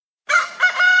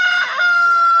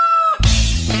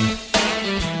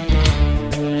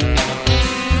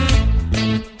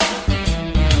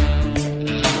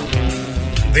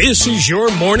This is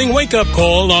your morning wake-up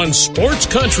call on Sports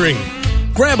Country.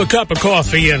 Grab a cup of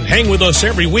coffee and hang with us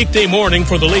every weekday morning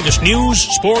for the latest news,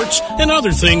 sports, and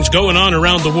other things going on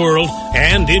around the world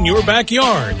and in your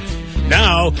backyard.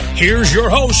 Now, here's your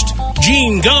host,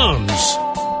 Gene Gumbs.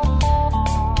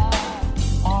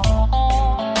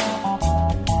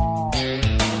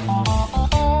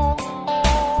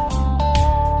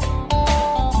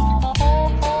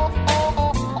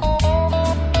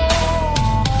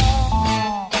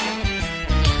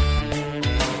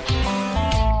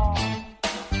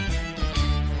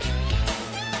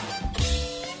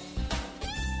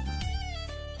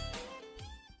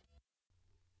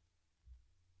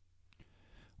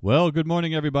 Well, good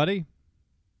morning, everybody.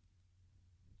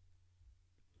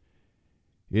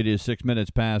 It is 6 minutes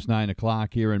past 9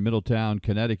 o'clock here in Middletown,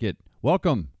 Connecticut.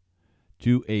 Welcome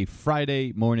to a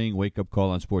Friday morning wake-up call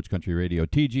on Sports Country Radio.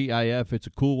 TGIF, it's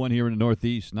a cool one here in the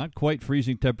Northeast. Not quite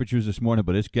freezing temperatures this morning,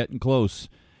 but it's getting close.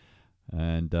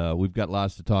 And we've got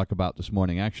lots to talk about this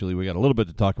morning. Actually, we got a little bit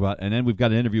to talk about. And then we've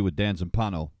got an interview with Dan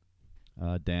Zampano.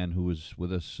 Dan, who is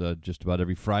with us just about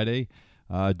every Friday.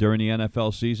 During the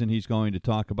NFL season, he's going to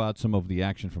talk about some of the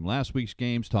action from last week's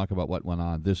games, talk about what went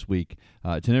on this week.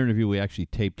 It's an interview we actually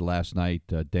taped last night.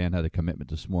 Dan had a commitment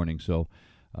this morning, so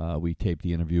we taped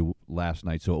the interview last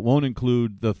night. So it won't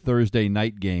include the Thursday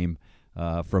night game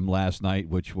from last night,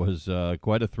 which was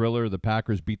quite a thriller. The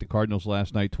Packers beat the Cardinals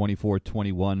last night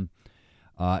 24-21,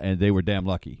 and they were damn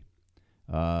lucky.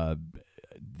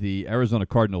 The Arizona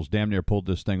Cardinals damn near pulled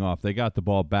this thing off. They got the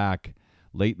ball back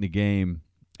late in the game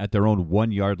at their own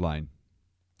 1 yard line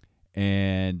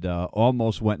and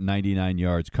almost went 99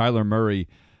 yards. Kyler Murray,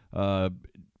 some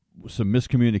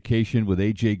miscommunication with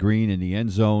A.J. Green in the end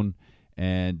zone,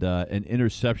 and an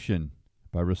interception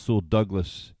by Rasul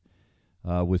Douglas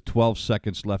with 12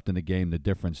 seconds left in the game, the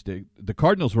difference. The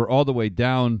Cardinals were all the way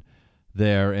down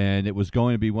there, and it was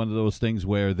going to be one of those things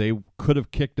where they could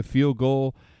have kicked a field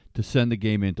goal to send the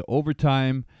game into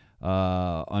overtime.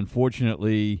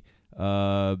 Unfortunately,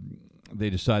 they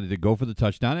decided to go for the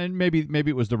touchdown, and maybe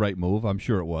it was the right move. I'm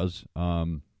sure it was.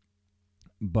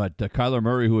 But Kyler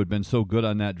Murray, who had been so good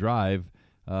on that drive,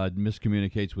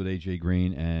 miscommunicates with A.J.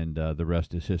 Green, and the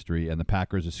rest is history. And the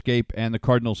Packers escape, and the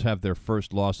Cardinals have their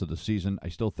first loss of the season. I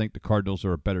still think the Cardinals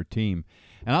are a better team.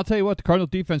 And I'll tell you what, the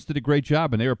Cardinals defense did a great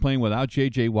job, and they were playing without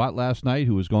J.J. Watt last night,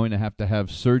 who was going to have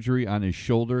surgery on his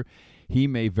shoulder. He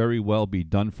may very well be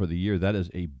done for the year. That is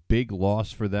a big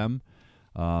loss for them.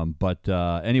 But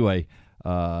anyway,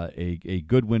 a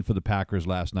good win for the Packers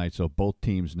last night. So both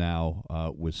teams now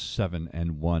with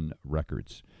 7-1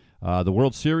 records. The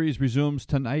World Series resumes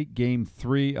tonight, Game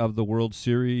 3 of the World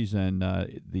Series, and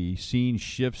the scene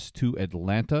shifts to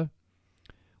Atlanta,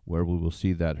 where we will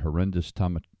see that horrendous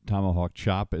tomahawk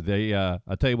chop.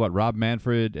 I'll tell you what, Rob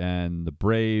Manfred and the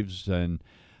Braves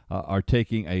are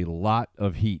taking a lot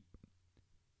of heat.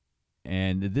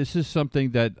 And this is something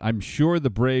that I'm sure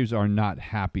the Braves are not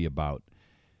happy about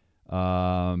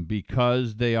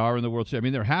because they are in the World Series. I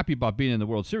mean, they're happy about being in the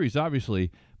World Series, obviously,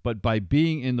 but by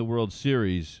being in the World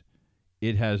Series,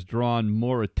 it has drawn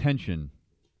more attention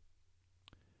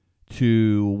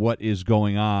to what is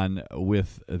going on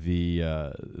with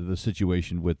the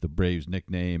situation with the Braves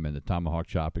nickname and the tomahawk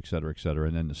chop, et cetera,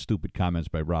 and then the stupid comments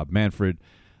by Rob Manfred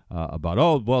about,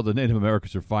 the Native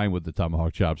Americans are fine with the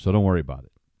tomahawk chop, so don't worry about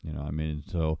it. You know, I mean,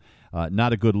 so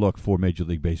not a good look for Major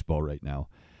League Baseball right now.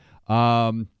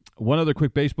 One other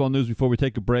quick baseball news before we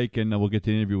take a break, and we'll get to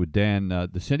the interview with Dan.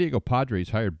 The San Diego Padres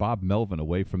hired Bob Melvin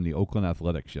away from the Oakland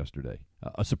Athletics yesterday.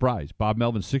 A surprise. Bob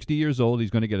Melvin, 60 years old.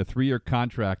 He's going to get a 3-year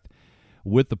contract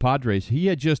with the Padres. He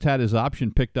had just had his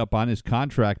option picked up on his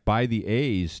contract by the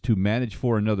A's to manage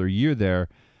for another year there,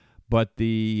 but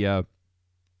the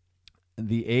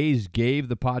A's gave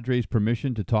the Padres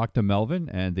permission to talk to Melvin,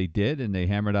 and they did, and they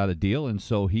hammered out a deal, and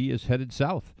so he is headed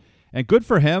south. And good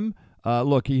for him.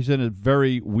 Look, he's in a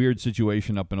very weird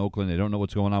situation up in Oakland. They don't know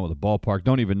what's going on with the ballpark,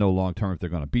 don't even know long-term if they're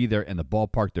going to be there, and the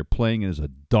ballpark they're playing in is a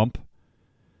dump.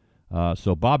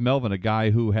 So Bob Melvin, a guy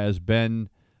who has been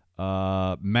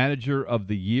manager of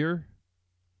the year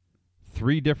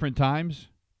 3 different times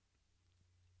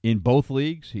in both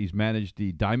leagues. He's managed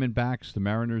the Diamondbacks, the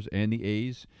Mariners, and the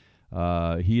A's.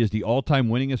 He is the all-time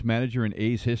winningest manager in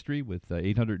A's history with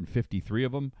 853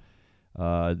 of them.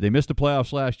 They missed the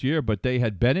playoffs last year, but they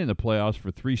had been in the playoffs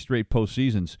for 3 straight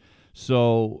postseasons.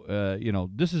 So,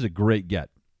 this is a great get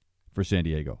for San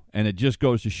Diego. And it just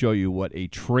goes to show you what a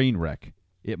train wreck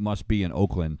it must be in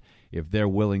Oakland if they're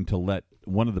willing to let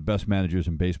one of the best managers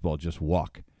in baseball just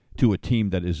walk to a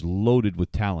team that is loaded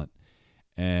with talent.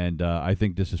 And I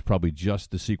think this is probably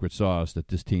just the secret sauce that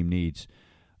this team needs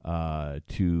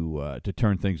to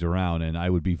turn things around, and I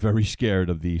would be very scared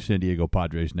of the San Diego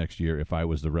Padres next year if I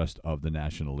was the rest of the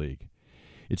National League.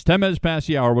 It's 10 minutes past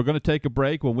the hour. We're going to take a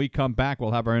break. When we come back,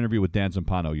 we'll have our interview with Dan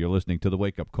Zampano. You're listening to The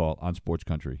Wake Up Call on Sports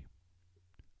Country.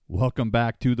 Welcome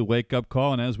back to The Wake Up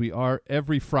Call, and as we are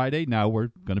every Friday, now we're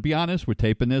going to be honest, we're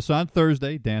taping this on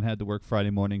Thursday. Dan had to work Friday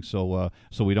morning, so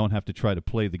we don't have to try to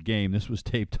play the game. This was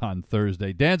taped on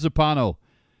Thursday. Dan Zampano,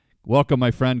 welcome,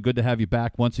 my friend. Good to have you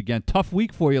back once again. Tough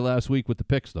week for you last week with the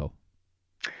picks, though.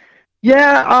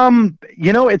 Yeah,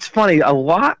 it's funny. A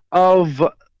lot of,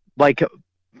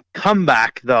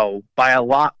 comeback, though, by a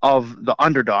lot of the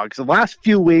underdogs. The last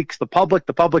few weeks, the public,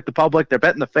 they're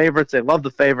betting the favorites. They love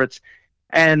the favorites.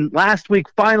 And last week,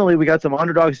 finally, we got some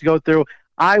underdogs to go through.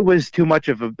 I was too much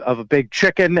of a big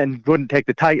chicken and wouldn't take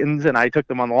the Titans, and I took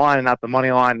them on the line and not the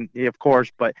money line, of course.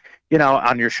 But,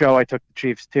 on your show, I took the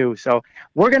Chiefs, too. So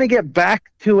we're going to get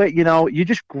back to it. You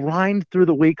just grind through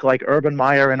the week like Urban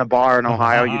Meyer in a bar in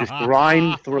Ohio. You just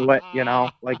grind through it,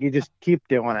 you just keep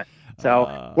doing it.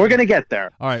 So we're going to get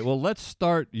there. All right, well, let's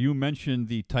start. You mentioned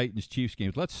the Titans-Chiefs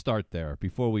games. Let's start there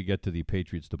before we get to the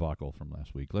Patriots debacle from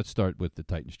last week. Let's start with the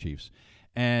Titans-Chiefs.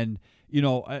 And,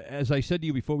 as I said to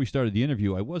you before we started the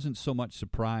interview, I wasn't so much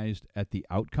surprised at the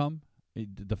outcome.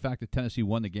 The fact that Tennessee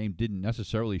won the game didn't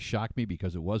necessarily shock me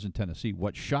because it wasn't Tennessee.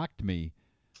 What shocked me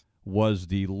was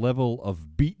the level of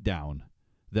beatdown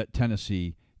that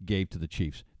Tennessee gave to the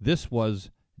Chiefs. This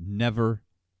was never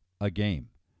a game.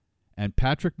 And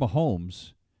Patrick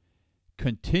Mahomes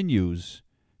continues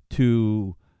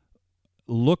to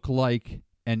look like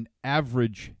an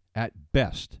average at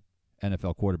best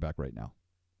NFL quarterback right now.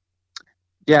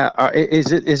 Yeah,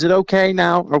 is it okay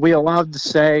now? Are we allowed to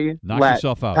say knock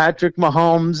yourself out? Patrick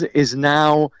Mahomes is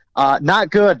now not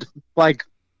good?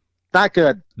 Not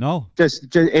good. No.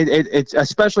 It's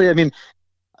especially. I mean,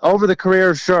 over the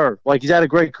career, sure. He's had a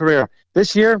great career.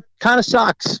 This year, kind of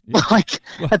sucks. Yeah.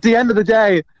 At the end of the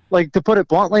day, to put it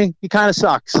bluntly, he kind of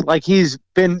sucks. He has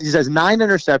 9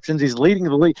 interceptions. He's leading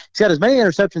the league. He's got as many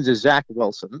interceptions as Zach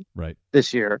Wilson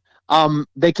this year.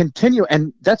 They continue,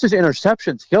 and that's his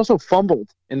interceptions. He also fumbled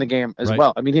in the game as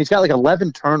well. I mean, he's got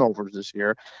 11 turnovers this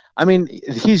year. I mean,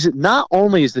 he's not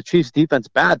only is the Chiefs' defense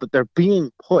bad, but they're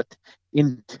being put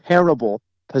in terrible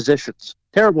positions.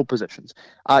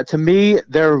 To me,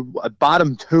 they're a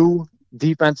bottom 2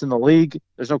 defense in the league.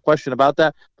 There's no question about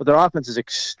that. But their offense is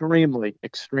extremely,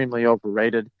 extremely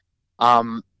overrated.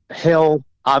 Hill,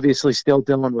 obviously, still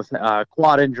dealing with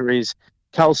quad injuries.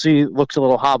 Kelsey looks a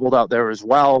little hobbled out there as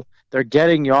well. They're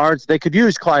getting yards. They could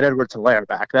use Clyde Edwards-Helaire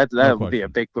back. That would be a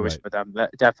big boost for them,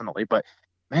 definitely. But,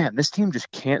 man, this team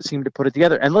just can't seem to put it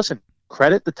together. And listen,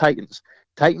 credit the Titans.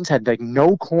 Titans had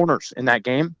no corners in that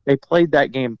game. They played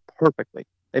that game perfectly.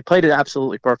 They played it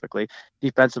absolutely perfectly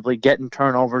defensively, getting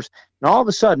turnovers. And all of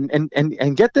a sudden,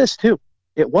 and get this too,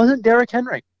 it wasn't Derrick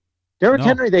Henry.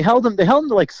 Henry, they held him to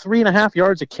 3.5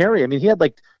 yards a carry. I mean, he had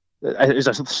it's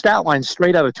a stat line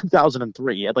straight out of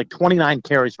 2003. He had 29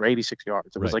 carries for 86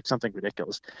 yards. It was something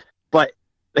ridiculous. But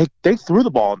they threw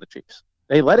the ball on the Chiefs.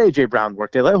 They let A.J. Brown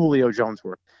work. They let Julio Jones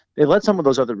work. They let some of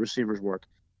those other receivers work.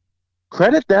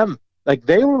 Credit them.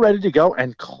 They were ready to go,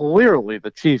 and clearly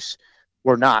the Chiefs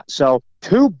were not. So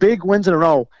 2 big wins in a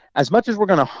row. As much as we're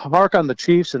going to hark on the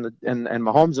Chiefs and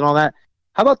Mahomes and all that,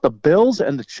 how about the Bills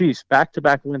and the Chiefs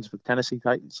back-to-back wins for the Tennessee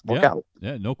Titans? Look out.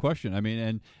 Yeah, no question. I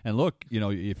mean, and look,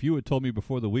 if you had told me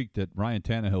before the week that Ryan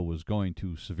Tannehill was going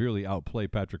to severely outplay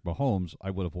Patrick Mahomes,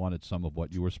 I would have wanted some of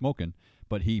what you were smoking.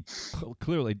 But he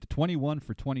clearly 21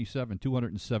 for 27,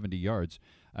 270 yards.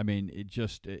 I mean,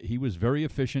 he was very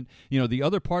efficient. The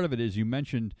other part of it is you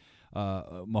mentioned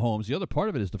Mahomes. The other part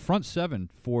of it is the front 7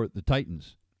 for the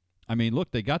Titans. I mean,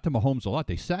 look, they got to Mahomes a lot.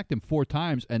 They sacked him 4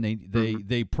 times, and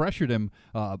they pressured him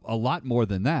a lot more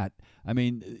than that. I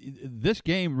mean, this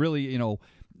game really,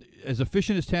 as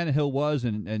efficient as Tannehill was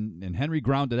and Henry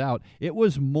grounded out, it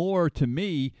was more to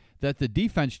me that the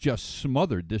defense just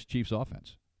smothered this Chiefs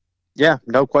offense. Yeah,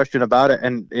 no question about it.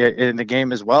 And in the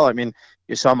game as well, I mean,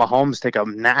 you saw Mahomes take a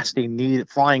nasty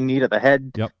flying knee to the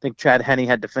head. Yep. I think Chad Henne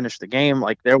had to finish the game.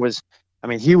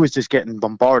 He was just getting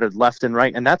bombarded left and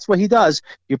right. And that's what he does.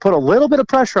 You put a little bit of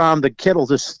pressure on him, the kid will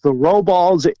just throw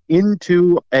balls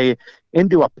into a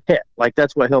pit.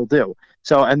 That's what he'll do.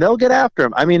 So, and they'll get after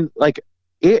him. I mean,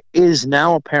 it is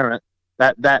now apparent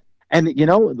that and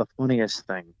the funniest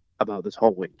thing about this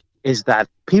whole week is that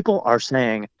people are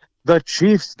saying the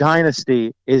Chiefs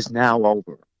dynasty is now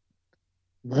over.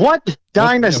 What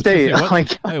dynasty?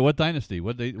 What dynasty? If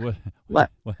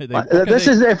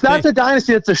that's a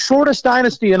dynasty, it's the shortest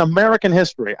dynasty in American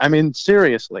history. I mean,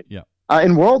 seriously. Yeah.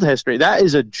 in world history. That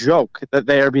is a joke that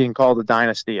they are being called a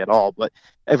dynasty at all. But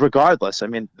regardless, I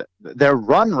mean, their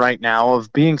run right now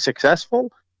of being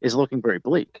successful is looking very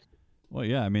bleak. Well,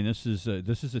 yeah, I mean, this is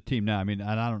a team now. I mean,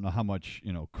 and I don't know how much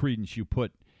credence you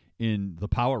put in the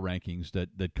power rankings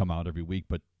that come out every week,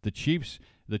 but the Chiefs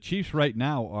right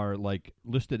now are like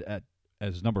listed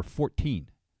as number 14,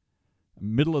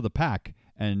 middle of the pack,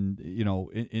 and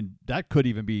in that could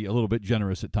even be a little bit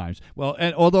generous at times. Well,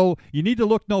 and although you need to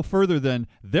look no further than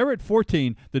they're at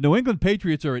 14, the New England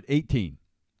Patriots are at 18.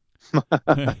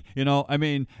 I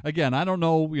mean, again, I don't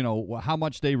know, how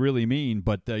much they really mean,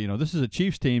 but this is a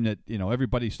Chiefs team that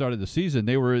everybody started the season,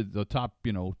 they were the top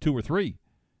 2 or 3.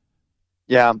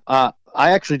 Yeah,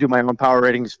 I actually do my own power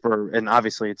ratings and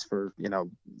obviously it's for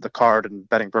the card and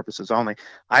betting purposes only.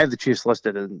 I have the Chiefs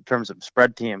listed in terms of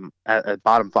spread team at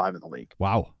bottom 5 in the league.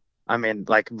 Wow. I mean,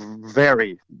 like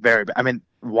very, very bad. I mean,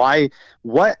 why?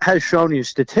 What has shown you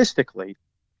statistically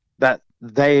that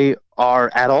they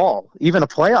are at all even a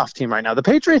playoff team right now? The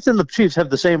Patriots and the Chiefs have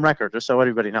the same record, just so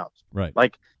everybody knows. Right.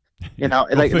 Like,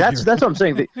 like that's what I'm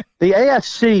saying. The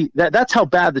AFC, that's how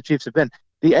bad the Chiefs have been.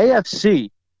 The AFC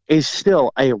is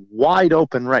still a wide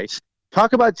open race.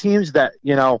 Talk about teams that,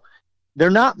 they're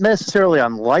not necessarily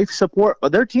on life support,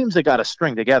 but they're teams that got to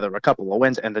string together a couple of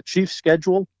wins. And the Chiefs'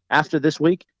 schedule after this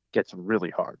week gets really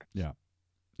hard. Yeah.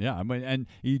 Yeah. I mean, and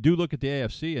you do look at the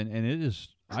AFC, and it is,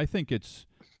 I think it's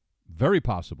very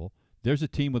possible there's a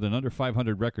team with an under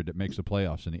 500 record that makes the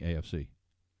playoffs in the AFC.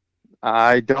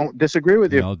 I don't disagree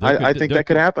with you. I think that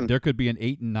could happen. There could be an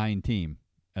 8-9 team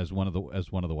as one of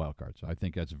the wild cards. I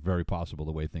think that's very possible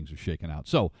the way things are shaking out.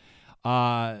 So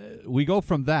we go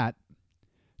from that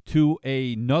to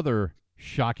another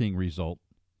shocking result,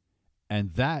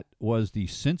 and that was the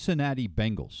Cincinnati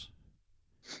Bengals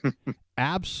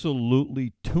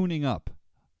absolutely tuning up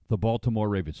the Baltimore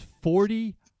Ravens.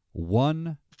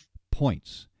 41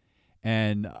 points.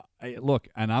 And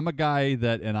and I'm a guy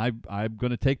that, and I'm going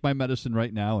to take my medicine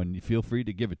right now, and feel free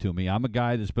to give it to me. I'm a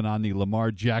guy that's been on the Lamar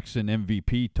Jackson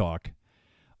MVP talk.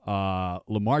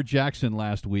 Lamar Jackson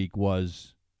last week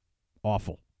was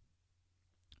awful.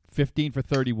 15 for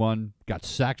 31, got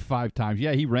sacked 5 times.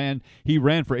 Yeah, he ran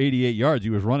for 88 yards. He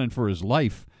was running for his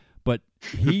life, but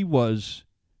he was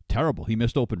terrible. He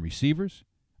missed open receivers.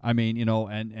 I mean,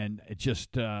 and it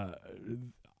just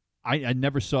I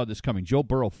never saw this coming. Joe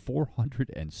Burrow,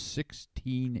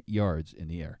 416 yards in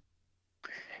the air.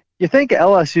 You think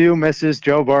LSU misses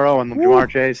Joe Burrow and Ja'Marr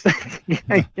Chase?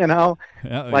 Yeah.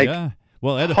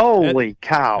 Well, holy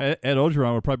cow. Ed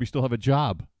Orgeron would probably still have a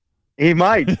job. He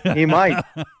might.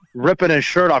 Ripping his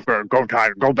shirt off, go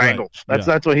Tigers, go Bengals. Right.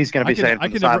 That's what he's going to be saying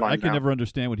from the sideline. I can never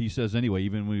understand what he says anyway,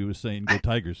 even when he was saying go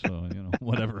Tigers. So,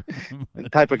 whatever. The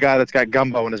type of guy that's got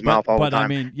gumbo in his mouth all the time. But, I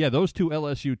mean, yeah, those 2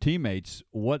 LSU teammates,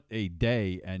 what a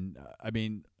day. And, I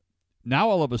mean, now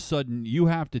all of a sudden you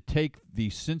have to take the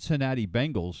Cincinnati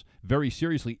Bengals very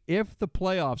seriously. If the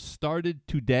playoffs started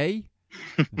today,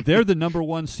 they're the number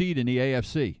 1 seed in the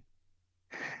AFC.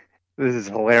 This is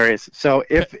hilarious. So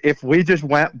if we just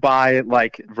went by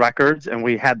like records and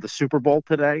we had the Super Bowl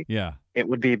today, yeah, it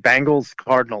would be Bengals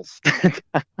Cardinals.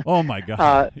 Oh my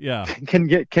God! Yeah. Can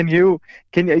you?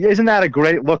 Isn't that a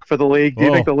great look for the league? Do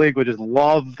you think the league would just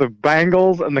love the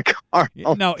Bengals and the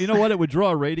Cardinals? Now you know what? It would draw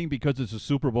a rating because it's a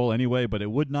Super Bowl anyway, but it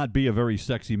would not be a very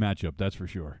sexy matchup. That's for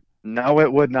sure. No,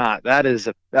 it would not. That is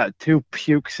 2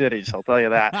 puke cities. I'll tell you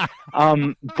that.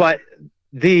 But.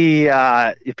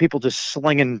 The people just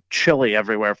slinging chili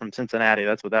everywhere from Cincinnati.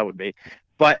 That's what that would be.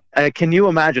 But can you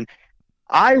imagine?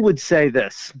 I would say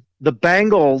this: the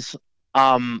Bengals.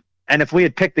 And if we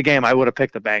had picked the game, I would have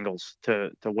picked the Bengals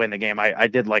to win the game. I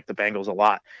did like the Bengals a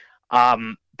lot.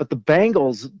 But the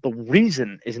Bengals, the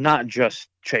reason is not just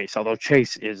Chase, although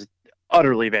Chase is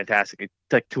utterly fantastic. It's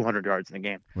like 200 yards in the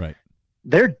game. Right.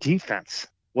 Their defense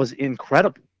was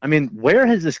incredible. I memean, where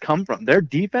has this come from? Their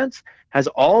defense has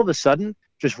all of a sudden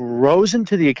just risen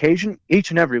to the occasion each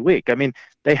and every week. I mean,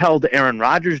 they held Aaron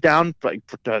Rodgers down for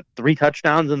 3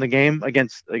 touchdowns in the game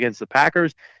against the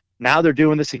Packers. Now they're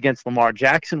doing this against Lamar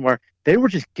Jackson, where they were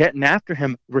just getting after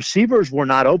him. Receivers were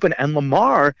not open, and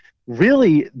Lamar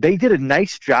really, they did a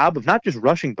nice job of not just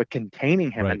rushing but containing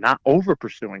him, right, and not over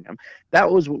pursuing him. That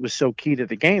was what was so key to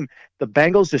the game. The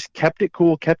Bengals just kept it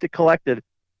cool, kept it collected.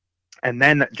 And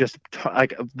then just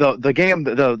like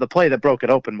the play that broke it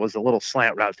open was a little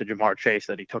slant route to Ja'Marr Chase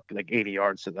that he took like 80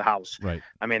 yards to the house. Right.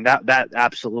 I mean, that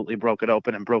absolutely broke it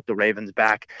open and broke the Ravens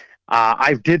back.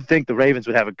 I did think the Ravens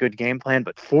would have a good game plan,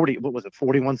 but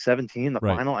 41-17 the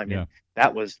final. I mean,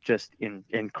 that was just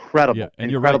incredible,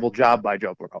 incredible job by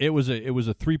Joe Burrow. It was a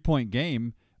 3-point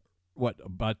game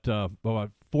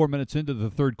about 4 minutes into the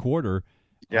third quarter.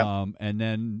 Yeah. And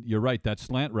then you're right, that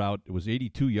slant route, it was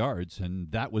 82 yards,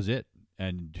 and that was it.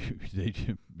 And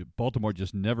Baltimore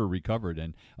just never recovered.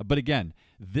 But again,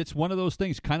 it's one of those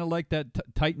things, kind of like that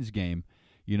Titans game.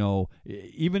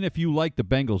 Even if you like the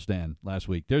Bengals, Dan, last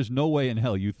week, there's no way in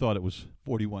hell you thought it was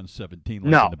 41-17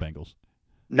 like the Bengals.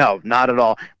 No, not at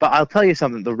all. But I'll tell you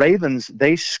something. The Ravens,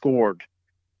 they scored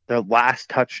their last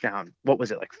touchdown. What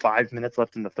was it, like 5 minutes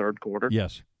left in the third quarter?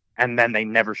 Yes. And then they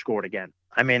never scored again.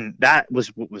 I mean, that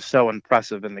was what was so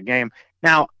impressive in the game.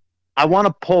 Now, I want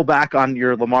to pull back on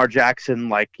your Lamar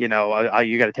Jackson, you got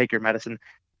to take your medicine.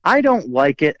 I don't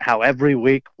like it how every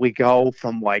week we go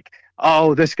from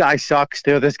this guy sucks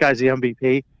to this guy's the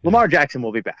MVP. Lamar Jackson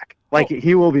will be back.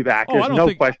 He will be back. There's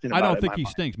no question about it. I don't think he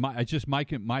stinks.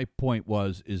 My point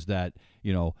is that,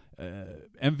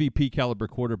 MVP caliber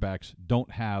quarterbacks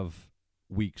don't have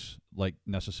weeks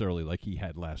necessarily like he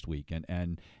had last week,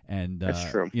 and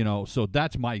that's true. So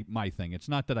that's my thing. It's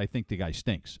not that I think the guy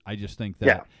stinks. I just think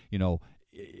that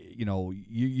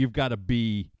you've got to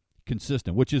be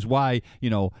consistent, which is why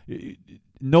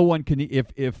no one can.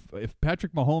 If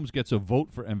Patrick Mahomes gets a vote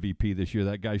for MVP this year,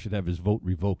 that guy should have his vote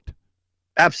revoked.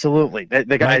 Absolutely,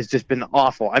 the guy's just been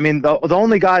awful. I mean, the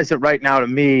only guys that right now to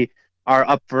me are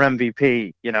up for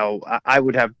MVP. I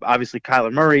would have obviously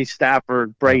Kyler Murray,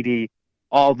 Stafford, Brady.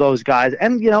 All those guys,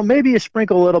 and maybe you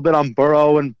sprinkle a little bit on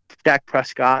Burrow and Dak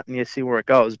Prescott, and you see where it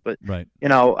goes. But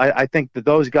I think that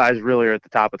those guys really are at the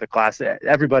top of the class.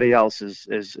 Everybody else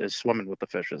is swimming with the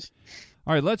fishes.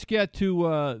 All right, let's get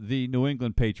to the New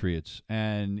England Patriots,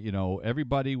 and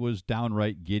everybody was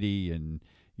downright giddy, and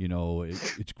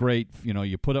it's great.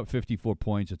 You put up 54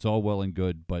 points. It's all well and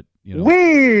good, but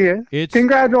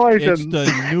congratulations. It's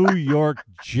the New York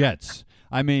Jets.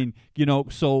 I mean,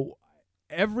 so.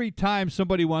 Every time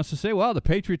somebody wants to say, well, the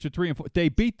Patriots are 3-4, they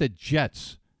beat the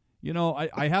Jets.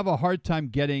 I have a hard time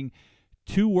getting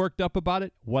too worked up about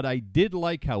it. What I did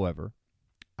like, however,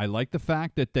 I like the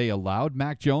fact that they allowed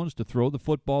Mac Jones to throw the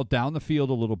football down the field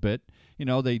a little bit.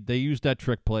 They used that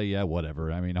trick play. Yeah, whatever.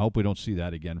 I mean, I hope we don't see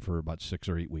that again for about 6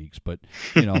 or 8 weeks. But,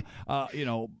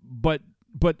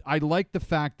 But I like the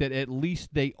fact that at least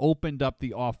they opened up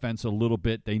the offense a little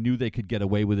bit. They knew they could get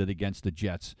away with it against the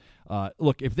Jets.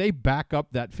 Look, if they back up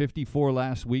that 54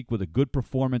 last week with a good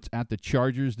performance at the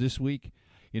Chargers this week,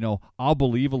 I'll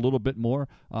believe a little bit more.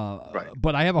 Right.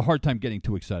 But I have a hard time getting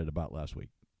too excited about last week.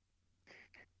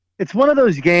 It's one of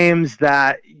those games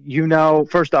that,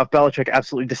 first off, Belichick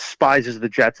absolutely despises the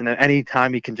Jets, and any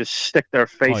time he can just stick their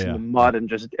face in the mud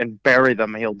and bury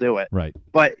them, he'll do it. Right.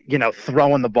 But,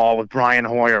 throwing the ball with Brian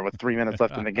Hoyer with 3 minutes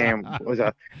left in the game was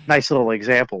a nice little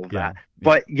example of that.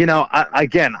 But,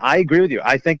 I agree with you.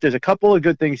 I think there's a couple of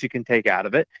good things you can take out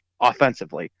of it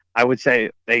offensively. I would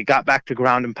say they got back to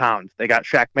ground and pound. They got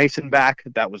Shaq Mason back.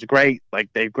 That was great.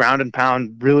 They ground and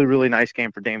pound. Really, really nice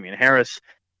game for Damian Harris.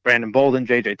 Brandon Bolden,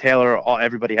 J.J. Taylor,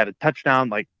 everybody had a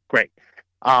touchdown. Great.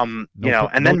 And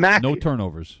then Mac. No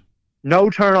turnovers.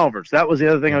 No turnovers. That was the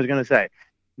other thing I was going to say.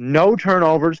 No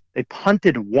turnovers. They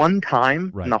punted one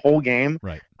time in the whole game.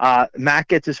 Right. Mac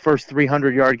gets his first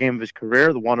 300-yard game of his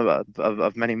career, the one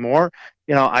of many more.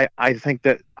 I think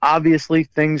that obviously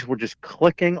things were just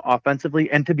clicking offensively.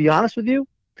 And to be honest with you,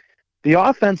 the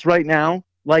offense right now,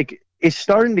 is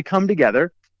starting to come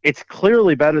together. It's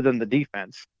clearly better than the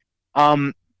defense.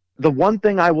 The one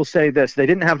thing I will say they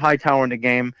didn't have Hightower in the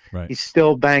game. Right. He's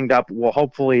still banged up. Well,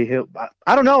 hopefully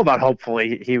I don't know about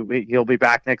hopefully he'll be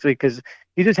back next week because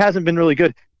he just hasn't been really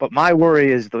good. But my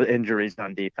worry is the injuries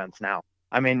on defense now.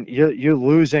 I mean, you're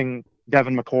losing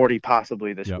Devin McCourty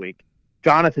possibly this week.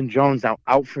 Jonathan Jones now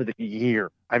out for the year.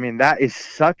 I mean, that is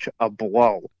such a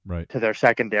blow to their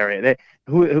secondary.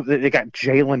 They got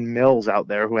Jalen Mills out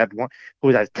there who had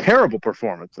a terrible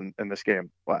performance in this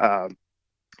game.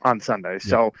 On Sunday.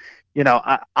 So,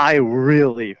 I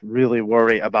really, really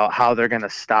worry about how they're going to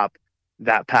stop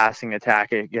that passing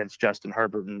attack against Justin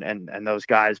Herbert and those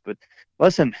guys. But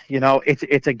listen,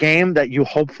 it's a game that you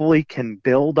hopefully can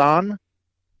build on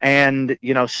and,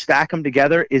 stack them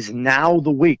together. Is now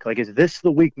the week. Is this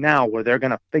the week now where they're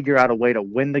going to figure out a way to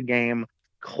win the game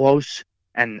close?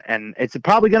 And it's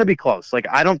probably going to be close.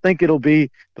 I don't think it'll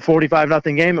be the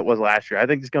 45-0 game it was last year. I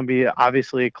think it's going to be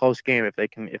obviously a close game if they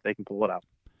can pull it out.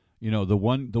 The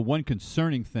one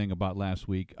concerning thing about last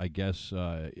week, I guess,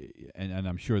 and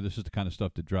I'm sure this is the kind of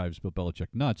stuff that drives Bill Belichick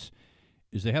nuts,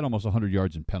 is they had almost 100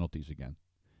 yards in penalties again.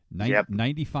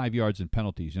 95 yards in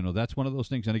penalties. That's one of those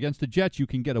things. And against the Jets, you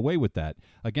can get away with that.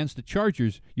 Against the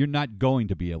Chargers, you're not going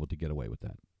to be able to get away with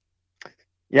that.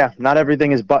 Yeah, not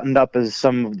everything is buttoned up as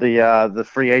some of the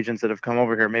free agents that have come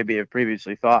over here maybe have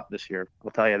previously thought this year.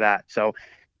 I'll tell you that. So,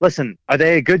 listen, are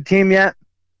they a good team yet?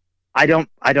 I don't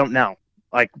know.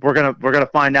 Like we're gonna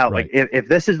find out. Right. Like if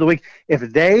this is the week, if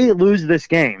they lose this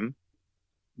game,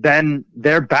 then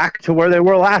they're back to where they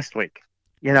were last week.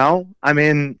 You know, I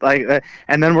mean, like,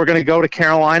 and then we're gonna go to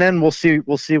Carolina and we'll see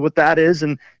what that is,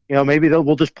 and maybe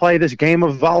we'll just play this game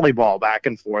of volleyball back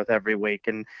and forth every week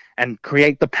and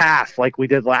create the path like we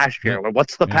did last year. Or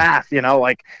what's the path?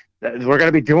 Like we're going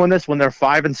to be doing this when they're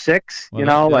 5-6.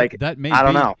 Well, that may I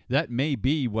don't know. That may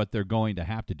be what they're going to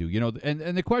have to do.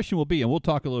 And the question will be, and we'll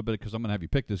talk a little bit because I'm going to have you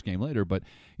pick this game later. But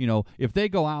if they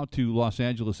go out to Los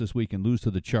Angeles this week and lose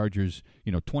to the Chargers,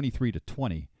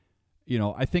 23-20,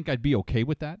 I think I'd be okay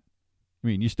with that. I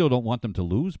mean, you still don't want them to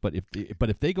lose, but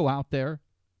if they go out there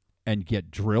and get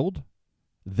drilled,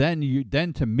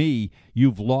 then to me,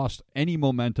 you've lost any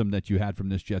momentum that you had from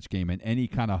this Jets game and any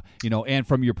kind of, and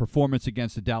from your performance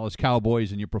against the Dallas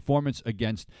Cowboys and your performance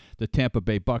against the Tampa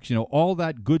Bay Bucks, all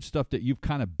that good stuff that you've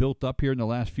kind of built up here in the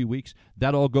last few weeks,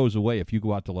 that all goes away if you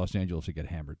go out to Los Angeles and get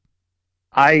hammered.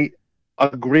 I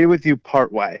agree with you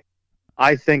part way.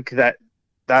 I think that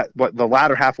what the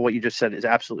latter half of what you just said is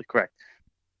absolutely correct.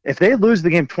 If they lose the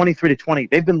game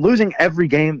 23-20, they've been losing every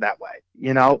game that way.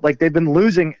 Like they've been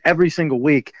losing every single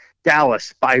week.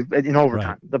 Dallas in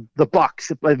overtime. Right. The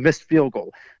Bucks missed field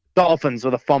goal. Dolphins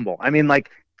with a fumble. I mean, like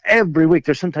every week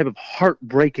there's some type of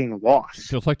heartbreaking loss.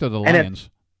 Feels like they're the Lions.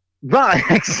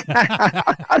 Right.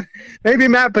 Maybe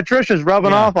Matt Patricia's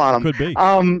rubbing off on them. Could be.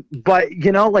 But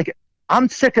like I'm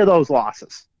sick of those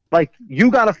losses. Like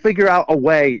you got to figure out a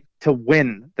way to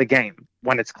win the game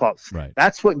when it's close. Right.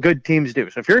 That's what good teams do.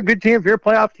 So if you're a good team, if you're a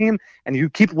playoff team, and you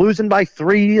keep losing by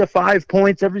 3 to 5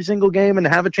 points every single game and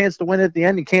have a chance to win at the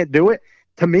end, you can't do it.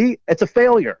 To me, it's a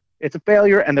failure. It's a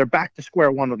failure, and they're back to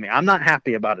square one with me. I'm not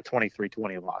happy about a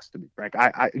 23-20 loss, to be frank.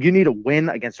 You need a win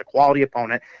against a quality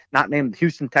opponent, not named the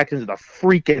Houston Texans or the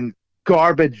freaking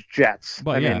garbage Jets.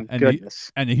 But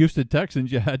goodness. And the Houston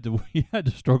Texans, you had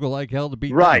to struggle like hell to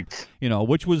beat right. them.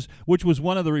 Which was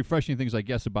one of the refreshing things, I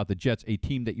guess, about the Jets, a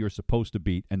team that you're supposed to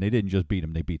beat, and they didn't just beat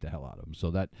them; they beat the hell out of them.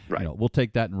 So that we'll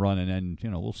take that and run, and then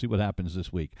we'll see what happens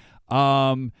this week.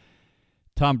 Tom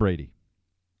Brady.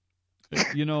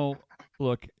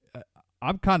 Look,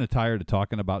 I'm kind of tired of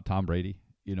talking about Tom Brady.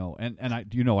 And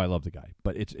I love the guy,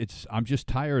 but I'm just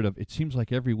tired of, it seems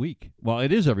like every week. Well,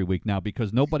 it is every week now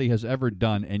because nobody has ever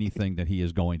done anything that he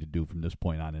is going to do from this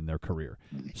point on in their career.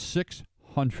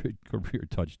 600 career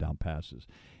touchdown passes.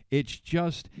 It's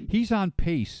just, he's on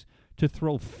pace to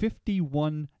throw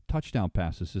 51 touchdown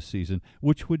passes this season,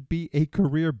 which would be a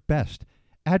career best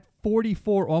at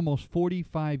 44, almost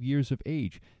 45 years of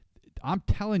age. I'm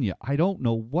telling you, I don't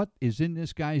know what is in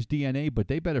this guy's DNA, but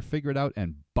they better figure it out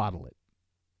and bottle it.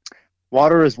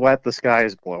 Water is wet, the sky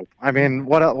is blue. I mean,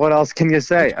 what else can you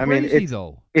say?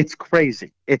 It's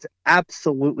crazy. It's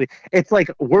absolutely. It's like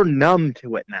we're numb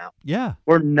to it now. Yeah,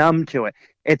 we're numb to it.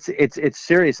 It's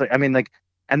seriously. I mean, like,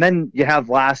 and then you have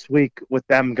last week with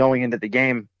them going into the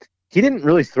game. He didn't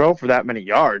really throw for that many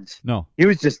yards. No, he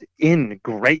was just in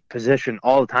great position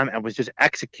all the time and was just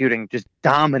executing, just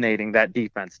dominating that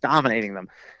defense, dominating them.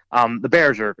 The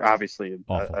Bears are obviously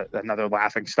another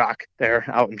laughing stock there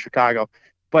out in Chicago.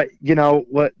 But,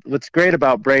 what's great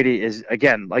about Brady is,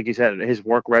 again, like you said, his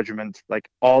work regimen, like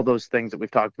all those things that we've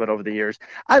talked about over the years.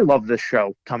 I love this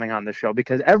show, coming on this show,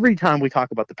 because every time we talk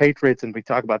about the Patriots and we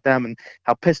talk about them and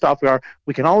how pissed off we are,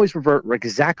 we can always revert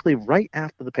exactly right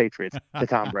after the Patriots to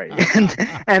Tom Brady.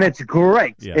 and it's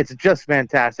great. Yeah. It's just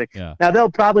fantastic. Yeah. Now, they'll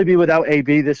probably be without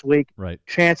AB this week. Right.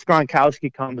 Chance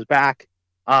Gronkowski comes back.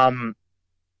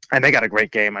 And they got a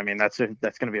great game. I mean, that's going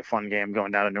to be a fun game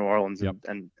going down to New Orleans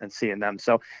and seeing them.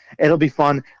 So it'll be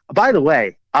fun. By the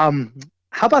way, how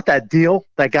about that deal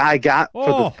that guy got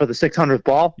for the 600th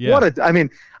ball? Yeah.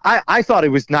 I thought he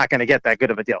was not going to get that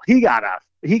good of a deal. He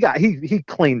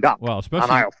cleaned up on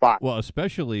aisle 5. Well,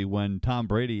 especially when Tom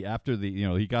Brady, after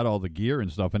he got all the gear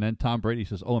and stuff, and then Tom Brady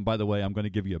says, "Oh, and by the way, I'm going to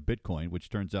give you a Bitcoin," which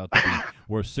turns out to be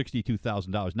worth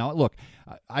 $62,000. Now, look,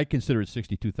 I consider it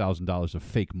 $62,000 of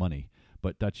fake money.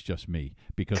 But that's just me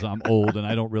because I'm old and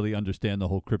I don't really understand the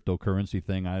whole cryptocurrency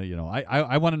thing.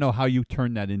 I want to know how you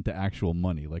turn that into actual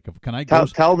money. Like, can I go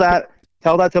tell that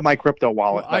to my crypto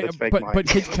wallet? But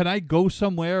can I go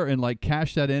somewhere and like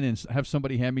cash that in and have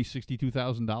somebody hand me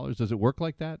 $62,000? Does it work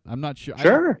like that? I'm not sure.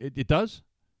 Sure, it does.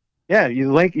 Yeah,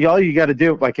 all you got to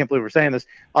do. I can't believe we're saying this.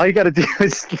 All you got to do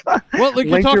is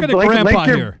you're talking to Grandpa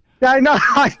here. Yeah, I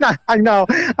know.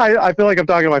 I feel like I'm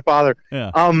talking to my father.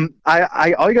 Yeah. All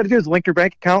you got to do is link your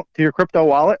bank account to your crypto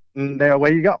wallet, and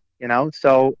away you go.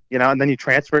 So, and then you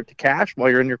transfer it to cash while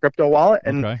you're in your crypto wallet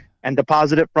and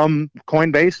deposit it from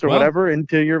Coinbase or whatever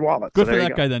into your wallet. Good for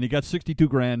that guy then. He got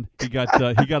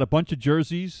 $62,000. He got a bunch of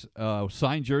jerseys,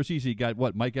 signed jerseys. He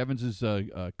got Mike Evans's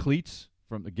cleats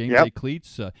from the game day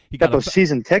cleats. He got those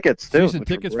season tickets too. Season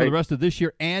tickets for the rest of this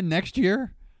year and next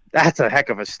year. That's a heck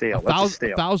of a steal.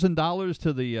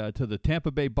 $1,000 to the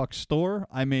Tampa Bay Bucks store.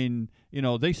 I mean,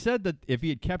 they said that if he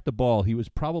had kept the ball, he was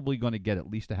probably going to get at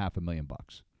least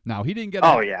 $500,000. Now he didn't get.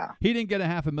 He didn't get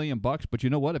 $500,000, but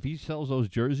you know what? If he sells those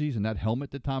jerseys and that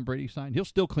helmet that Tom Brady signed, he'll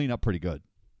still clean up pretty good.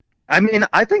 I mean,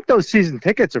 I think those season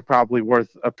tickets are probably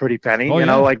worth a pretty penny.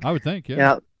 I would think.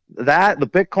 Yeah. That the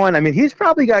Bitcoin. I mean, he's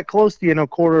probably got close to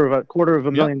quarter of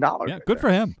 $1 million. Yeah, good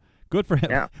for him. Good for him.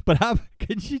 Yeah. But how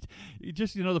can you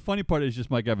just the funny part is just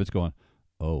Mike Evans going,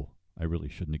 "Oh, I really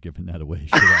shouldn't have given that away,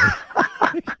 should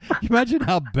I?" Imagine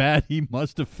how bad he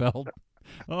must have felt.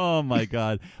 Oh, my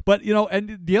God. But,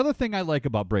 and the other thing I like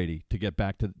about Brady, to get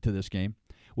back to this game,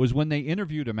 was when they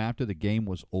interviewed him after the game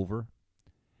was over.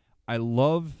 I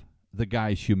love the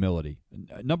guy's humility.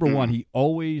 Number one, he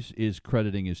always is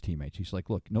crediting his teammates. He's like,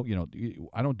 look, no,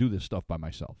 I don't do this stuff by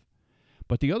myself.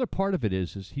 But the other part of it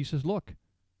is he says, look,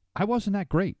 I wasn't that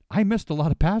great. I missed a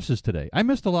lot of passes today. I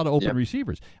missed a lot of open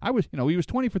receivers. I was, he was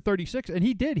 20 for 36, and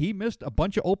he did. He missed a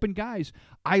bunch of open guys.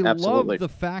 I love the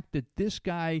fact that this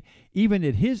guy, even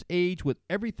at his age, with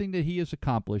everything that he has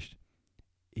accomplished,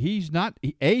 he's not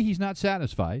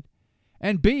satisfied,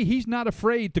 and B, he's not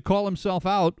afraid to call himself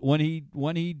out when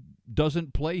he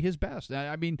doesn't play his best.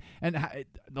 I mean, and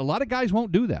a lot of guys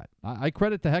won't do that. I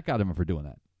credit the heck out of him for doing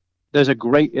that. There's a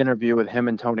great interview with him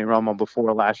and Tony Romo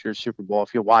before last year's Super Bowl.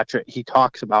 If you watch it, he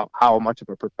talks about how much of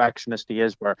a perfectionist he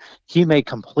is, where he may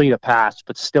complete a pass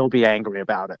but still be angry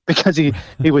about it because he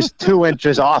was 2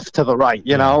 inches off to the right,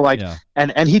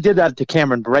 and he did that to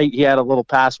Cameron Brate. He had a little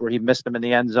pass where he missed him in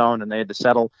the end zone and they had to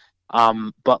settle.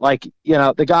 But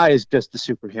the guy is just a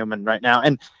superhuman right now.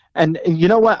 And you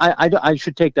know what? I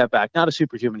should take that back. Not a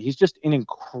superhuman. He's just an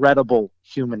incredible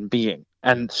human being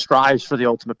and strives for the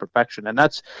ultimate perfection. And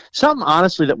that's something,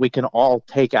 honestly, that we can all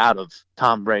take out of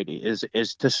Tom Brady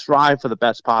is to strive for the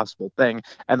best possible thing.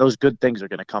 And those good things are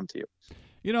going to come to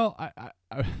you. I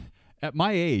at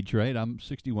my age, right? I'm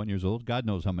 61 years old. God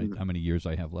knows how many years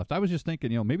I have left. I was just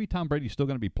thinking, maybe Tom Brady's still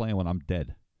going to be playing when I'm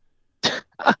dead.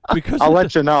 Because I'll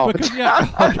let you know.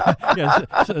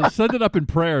 Send it up in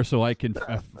prayer so I can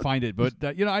find it. But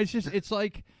it's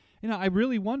like, I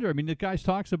really wonder. I mean, the guy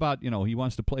talks about, he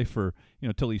wants to play for,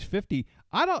 till he's 50.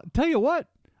 I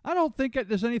don't think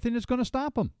there's anything that's going to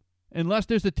stop him, unless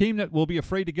there's a team that will be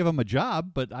afraid to give him a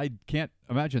job. But I can't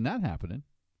imagine that happening.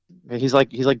 He's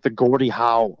like the Gordie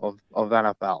Howe of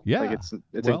NFL. Yeah,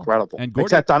 it's incredible. And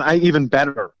except on even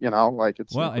better, it's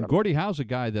incredible. And Gordie Howe's a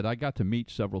guy that I got to meet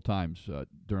several times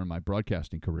during my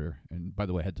broadcasting career. And by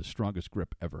the way, I had the strongest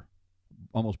grip ever.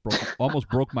 Almost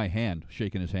broke my hand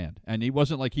shaking his hand. And he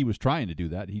wasn't like he was trying to do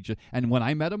that. And when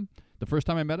I met him, the first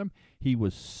time I met him, he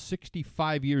was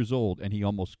 65 years old, and he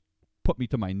almost put me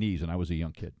to my knees, and I was a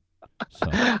young kid. So.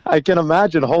 I can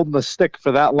imagine holding the stick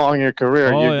for that long in your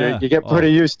career. You get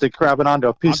pretty used to grabbing onto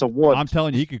a piece of wood. I'm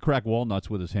telling you, he could crack walnuts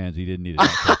with his hands. He didn't need a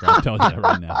nutcracker. I'm telling you that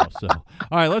right now. So, all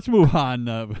right, let's move on.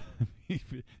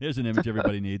 There's an image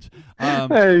everybody needs.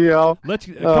 There you go.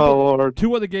 Lord.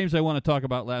 Two other games I want to talk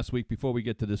about last week before we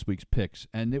get to this week's picks,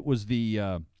 and it was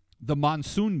the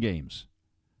monsoon games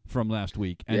from last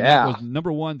week. And that was,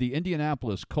 number one, the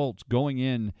Indianapolis Colts going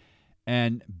in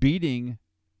and beating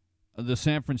the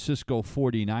San Francisco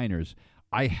 49ers.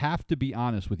 I have to be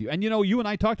honest with you. And, you and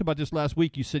I talked about this last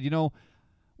week. You said,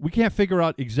 we can't figure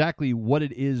out exactly what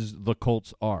it is the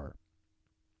Colts are.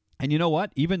 And you know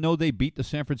what? Even though they beat the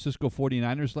San Francisco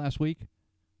 49ers last week,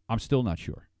 I'm still not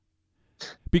sure.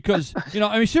 Because,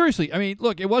 seriously,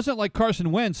 look, it wasn't like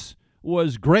Carson Wentz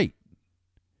was great.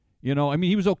 He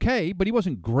was okay, but he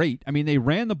wasn't great. They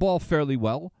ran the ball fairly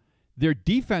well. Their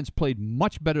defense played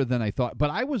much better than I thought.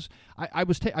 But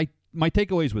my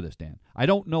takeaways with this, Dan, I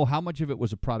don't know how much of it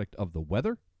was a product of the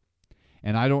weather,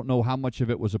 and I don't know how much of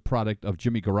it was a product of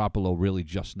Jimmy Garoppolo really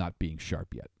just not being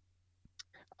sharp yet.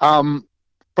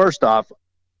 First off,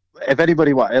 if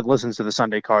anybody listens to the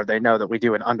Sunday Card, they know that we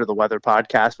do an Under the Weather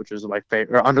podcast, which is my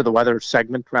favorite, or Under the Weather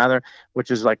segment rather, which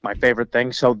is like my favorite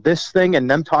thing. So this thing and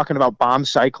them talking about bomb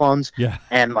cyclones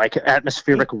and like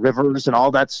atmospheric rivers and all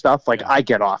that stuff, I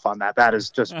get off on that. That is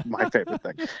just my favorite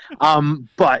thing.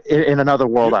 But in another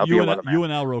world, I'll be a weatherman. You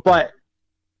and Al Roker. But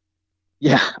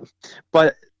yeah,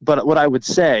 but what I would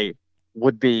say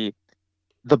would be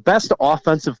the best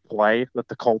offensive play that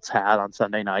the Colts had on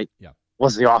Sunday night. Yeah.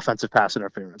 Was the offensive pass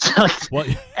interference.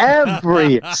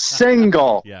 Every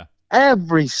single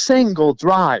every single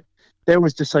drive, there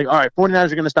was just like, all right,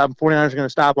 49ers are going to stop them, 49ers are going to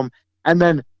stop them, and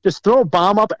then just throw a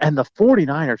bomb up, and the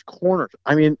 49ers corners.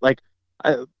 I mean, like,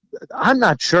 I'm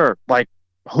not sure, like,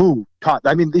 who taught.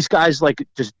 I mean, these guys, like,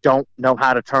 just don't know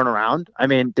how to turn around. I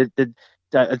mean, did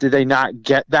they not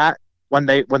get that when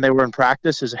they were in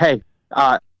practice? Is, hey,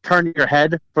 turn your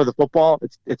head for the football.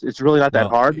 It's really not that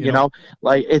hard, you know?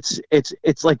 Like,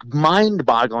 it's like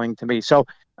mind-boggling to me. So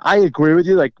I agree with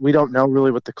you. Like, we don't know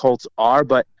really what the Colts are,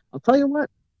 but I'll tell you what,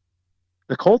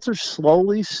 the Colts are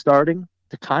slowly starting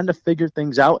to kind of figure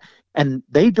things out, and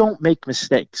they don't make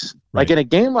mistakes. Right. Like, in a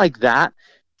game like that,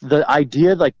 the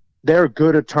idea, like, they're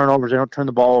good at turnovers, they don't turn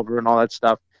the ball over and all that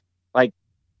stuff. Like,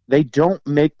 they don't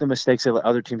make the mistakes, they let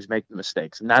other teams make the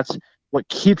mistakes. And that's what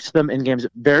keeps them in games.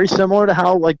 Very similar to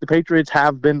how, like, the Patriots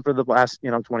have been for the last,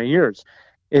 20 years,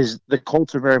 is the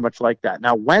Colts are very much like that.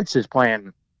 Now, Wentz is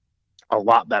playing a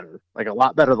lot better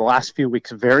the last few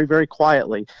weeks, very, very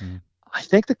quietly. I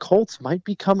think the Colts might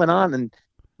be coming on and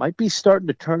might be starting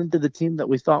to turn into the team that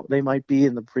we thought they might be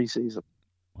in the preseason.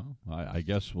 Well, I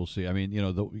guess we'll see. I mean,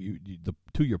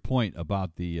 to your point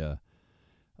about the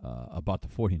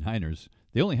 49ers,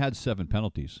 they only had 7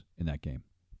 penalties in that game,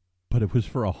 but it was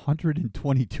for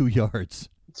 122 yards.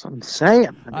 That's what I'm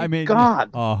saying. I mean,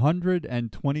 God,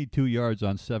 122 yards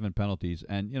on 7 penalties,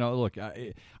 and look,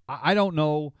 I don't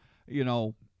know,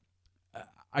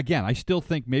 Again, I still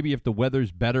think maybe if the weather's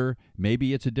better,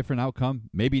 maybe it's a different outcome.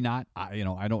 Maybe not. I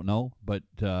don't know. But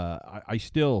I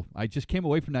just came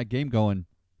away from that game going,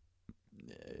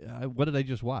 what did I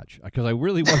just watch? Because I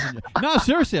really wasn't. No,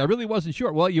 seriously, I really wasn't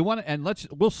sure. Well, we'll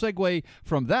segue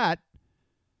from that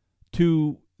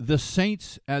to the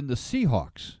Saints and the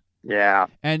Seahawks. Yeah.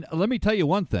 And let me tell you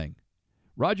one thing.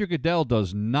 Roger Goodell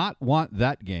does not want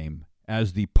that game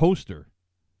as the poster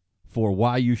for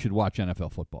why you should watch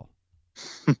NFL football.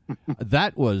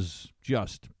 That was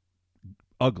just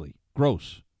ugly,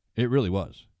 gross. It really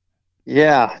was.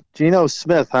 Yeah, Geno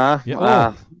Smith, huh?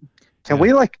 Yeah. Can we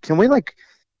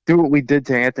do what we did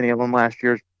to Anthony Lynn last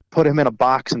year? Put him in a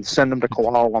box and send him to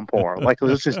Kuala Lumpur.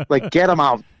 Let's just get him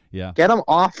out. Yeah. Get him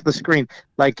off the screen.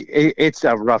 It's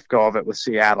a rough go of it with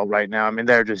Seattle right now. I mean,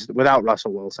 they're just without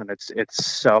Russell Wilson. It's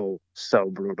so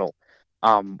brutal.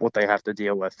 What they have to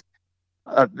deal with.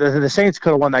 The Saints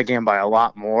could have won that game by a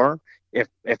lot more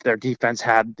if their defense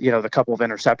had the couple of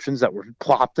interceptions that were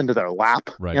plopped into their lap.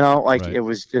 Right. Right. It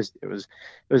was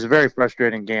a very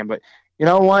frustrating game. But you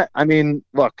know what? I mean,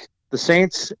 look, the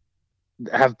Saints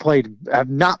have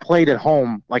not played at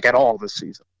home at all this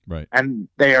season. Right. And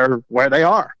they are where they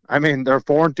are. I mean, they're a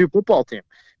 4-2 football team.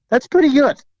 That's pretty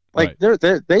good. Right.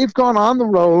 They've gone on the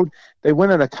road. They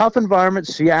win in a tough environment.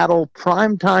 Seattle,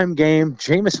 primetime game.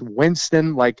 Jameis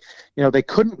Winston, they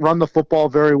couldn't run the football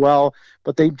very well,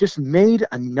 but they just made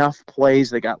enough plays.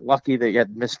 They got lucky. They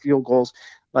had missed field goals.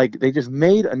 They just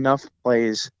made enough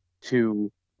plays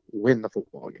to win the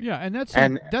football game. Yeah, and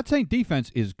that Saint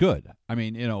defense is good. I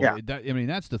mean,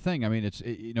 that's the thing. I mean,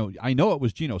 I know it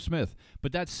was Geno Smith,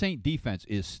 but that Saint defense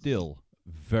is still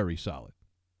very solid.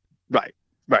 Right.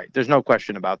 There's no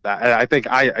question about that. And I think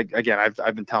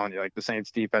I've been telling you, the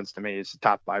Saints defense to me is the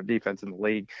top 5 defense in the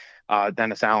league.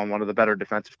 Dennis Allen, one of the better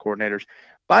defensive coordinators.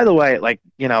 By the way,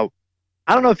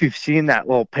 I don't know if you've seen that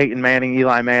little Peyton Manning,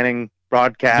 Eli Manning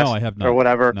broadcast. No, I have not. Or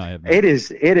whatever. No, I have not. It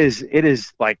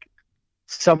is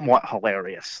somewhat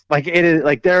hilarious. It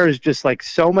is there is just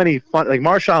so many fun.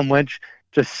 Marshawn Lynch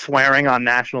just swearing on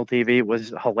national TV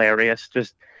was hilarious.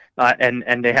 Just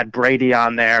and they had Brady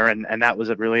on there, and that was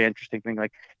a really interesting thing.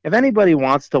 If anybody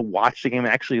wants to watch the game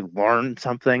and actually learn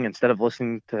something instead of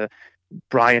listening to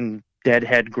Brian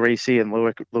Deadhead Gracie and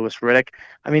Louis Riddick,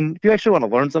 I mean, if you actually want to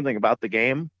learn something about the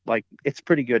game, it's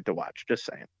pretty good to watch. Just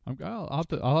saying. I'll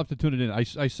have to tune it in.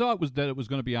 I saw it was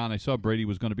going to be on. I saw Brady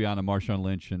was going to be on, and Marshawn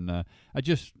Lynch, and I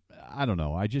don't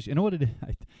know. You know what it is?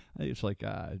 It's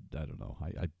I don't know.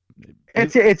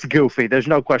 It's goofy. There's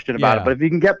no question about it. But if you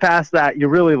can get past that, you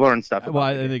really learn stuff. Well,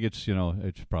 I think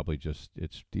it's probably just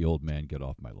the old man get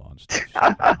off my lawn stuff.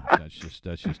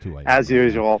 That's just who I am. As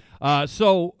usual.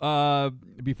 So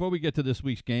before we get to this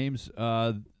week's games,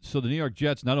 so the New York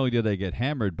Jets, not only did they get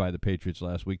hammered by the Patriots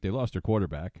last week, they lost their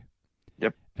quarterback.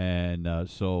 Yep. And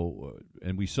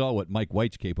and we saw what Mike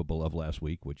White's capable of last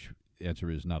week, which the answer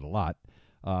is not a lot.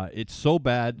 It's so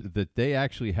bad that they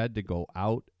actually had to go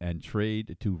out and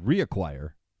trade to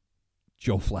reacquire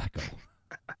Joe Flacco.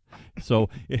 So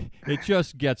it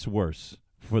just gets worse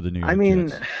for the New York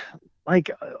Jets.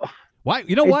 Why?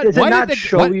 You know what? Why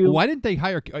didn't they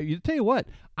hire? You tell you what.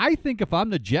 I think if I'm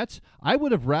the Jets, I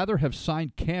would have rather have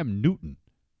signed Cam Newton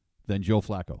than Joe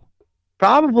Flacco.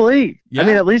 Probably. Yeah. I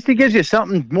mean, at least he gives you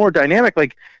something more dynamic.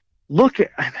 look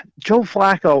at Joe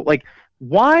Flacco. Like,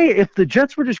 why, if the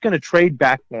Jets were just going to trade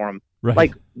back for him,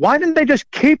 like, why didn't they just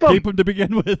keep him? Keep him to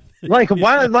begin with. Like,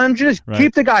 why don't you just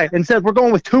keep the guy? Instead, we're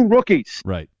going with 2 rookies.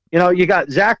 Right. You know, you got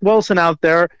Zach Wilson out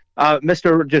there,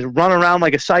 Mr. just run around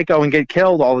like a psycho and get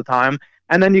killed all the time.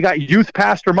 And then you got youth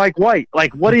pastor Mike White.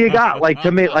 Like, what do you got? Like,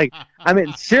 to me, like, I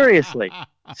mean, seriously,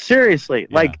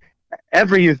 like,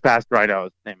 every youth pastor I know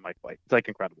is named Mike White. It's like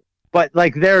incredible. But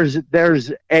like, there's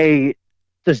a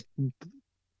just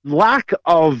lack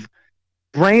of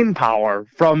brain power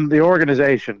from the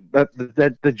organization that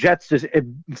the Jets just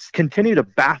continue to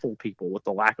baffle people with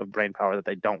the lack of brain power that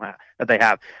they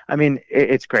have. I mean,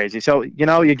 it's crazy. So, you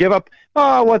know, you give up,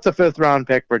 what's a 5th round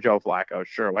pick for Joe Flacco?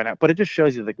 Sure, why not? But it just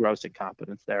shows you the gross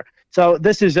incompetence there. So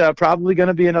this is probably going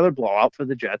to be another blowout for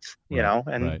the Jets, you know,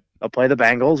 and they'll play the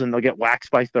Bengals and they'll get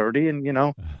waxed by 30, and, you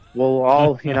know, we'll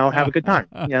all, you know, have a good time.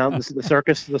 You know, the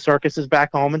circus is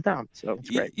back home in town. So it's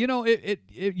great. You know,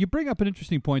 you bring up an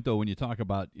interesting point, though, when you talk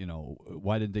about, you know,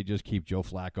 why didn't they just keep Joe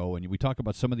Flacco? And we talk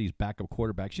about some of these backup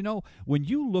quarterbacks. You know, when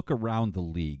you look around the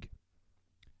league,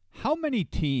 how many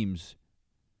teams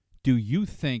do you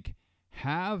think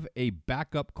have a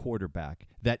backup quarterback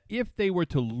that if they were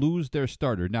to lose their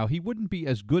starter, now he wouldn't be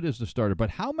as good as the starter,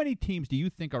 but how many teams do you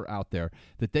think are out there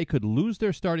that they could lose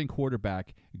their starting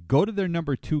quarterback, go to their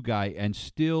number 2 guy, and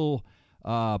still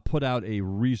put out a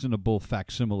reasonable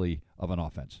facsimile of an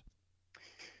offense?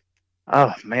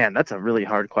 Oh, man, that's a really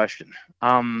hard question.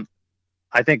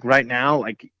 I think right now,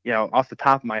 like, you know, off the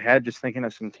top of my head, just thinking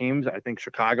of some teams, I think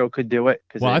Chicago could do it.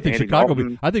 Well, I think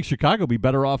Chicago be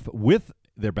better off with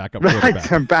their backup quarterback.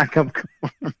 Their backup.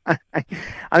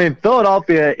 I mean,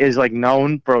 Philadelphia is like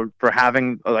known for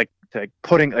having like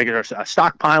putting like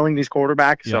stockpiling these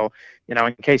quarterbacks. Yeah. So, you know,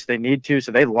 in case they need to.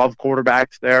 So they love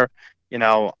quarterbacks there. You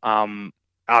know,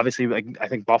 obviously, like, I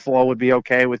think Buffalo would be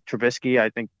okay with Trubisky. I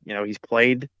think, you know, he's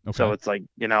played. Okay. So it's like,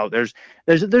 you know, there's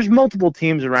multiple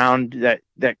teams around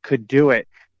that could do it.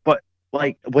 But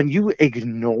like, when you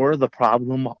ignore the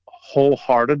problem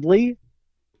wholeheartedly,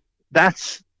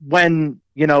 that's when,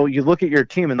 you know, you look at your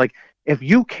team and, like, if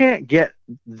you can't get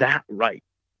that right,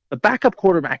 the backup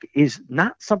quarterback is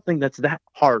not something that's that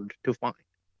hard to find.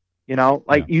 You know,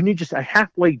 like, you need just a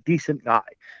halfway decent guy.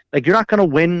 Like, you're not going to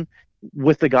win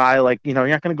with the guy, like, you know,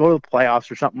 you're not going to go to the playoffs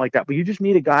or something like that, but you just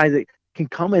need a guy that can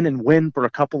come in and win for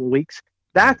a couple of weeks.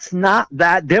 That's not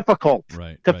that difficult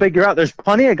to figure out. There's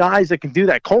plenty of guys that can do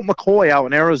that. Colt McCoy out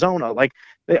in Arizona, like,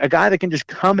 a guy that can just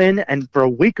come in and for a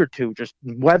week or two just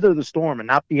weather the storm and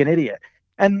not be an idiot.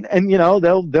 And you know,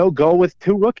 they'll go with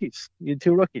 2 rookies.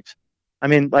 I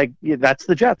mean, like, that's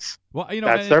the Jets. Well, you know,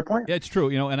 that's their plan. It's true.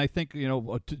 You know, and I think, you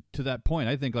know, to that point,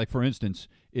 I think, like, for instance,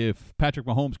 if Patrick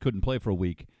Mahomes couldn't play for a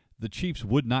week, the Chiefs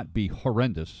would not be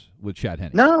horrendous with Chad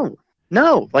Henne.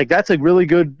 No, like, that's a really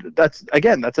good. That's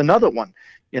another one.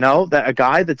 You know, that a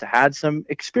guy that's had some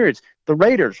experience. The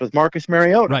Raiders with Marcus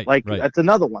Mariota, that's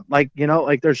another one. Like, you know,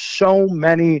 like, there's so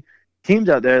many teams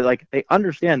out there, like, they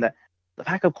understand that the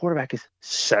backup quarterback is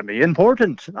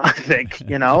semi-important, I think,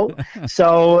 you know.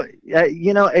 So,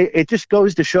 you know, it just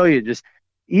goes to show you, just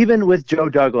even with Joe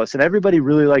Douglas, and everybody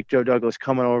really liked Joe Douglas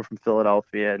coming over from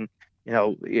Philadelphia and, you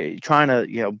know, trying to,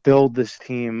 you know, build this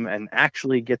team and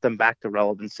actually get them back to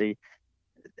relevancy.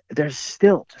 There's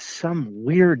still some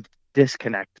weird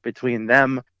disconnect between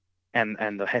them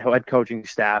and the head coaching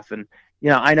staff. And, you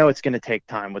know, I know it's going to take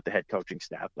time with the head coaching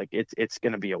staff. Like, it's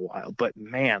going to be a while, but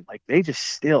man, like, they just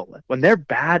still, when they're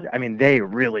bad, I mean, they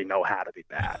really know how to be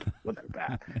bad when they're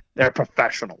bad. They're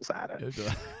professionals at it.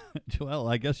 Well,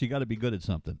 I guess you got to be good at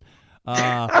something.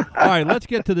 All right, let's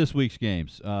get to this week's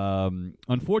games.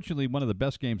 Unfortunately, one of the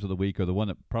best games of the week, or the one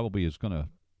that probably is going to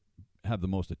have the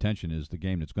most attention, is the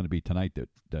game that's going to be tonight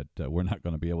that we're not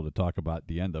going to be able to talk about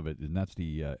the end of it, and that's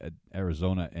the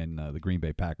Arizona and the Green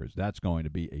Bay Packers. That's going to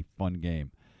be a fun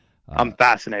game. I'm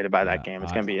fascinated by that game.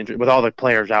 It's going to be interesting. With all the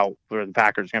players out for the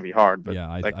Packers, it's going to be hard. But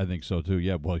yeah, I think so too.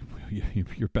 Yeah, well,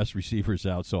 your best receiver's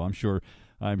out, so I'm sure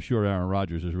Aaron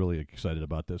Rodgers is really excited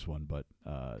about this one. But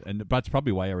and that's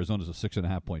probably why Arizona's a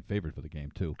 6.5-point favorite for the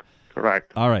game too.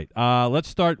 Correct. All right, let's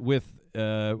start with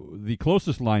the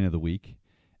closest line of the week.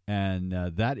 And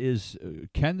that is,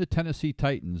 can the Tennessee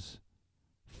Titans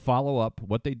follow up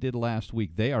what they did last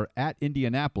week? They are at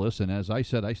Indianapolis, and as I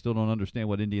said, I still don't understand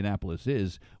what Indianapolis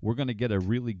is. We're going to get a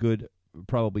really good,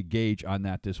 probably, gauge on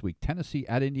that this week. Tennessee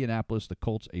at Indianapolis, the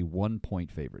Colts a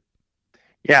 1-point favorite.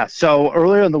 Yeah, so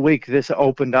earlier in the week, this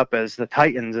opened up as the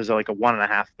Titans is like a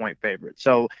 1.5-point favorite.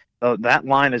 So that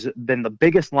line has been the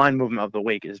biggest line movement of the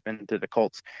week, has been to the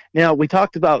Colts. Now, we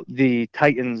talked about the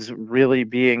Titans really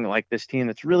being like this team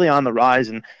that's really on the rise,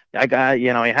 and I got,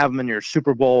 you know, you have them in your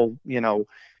Super Bowl, you know,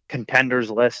 contenders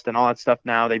list and all that stuff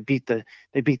now. They beat the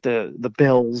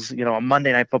Bills, on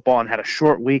Monday Night Football and had a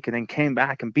short week, and then came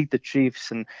back and beat the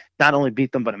Chiefs, and not only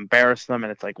beat them but embarrassed them.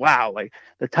 And it's like, wow, like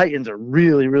the Titans are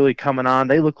really, really coming on.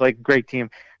 They look like a great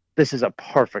team. This is a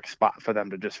perfect spot for them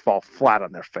to just fall flat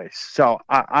on their face. So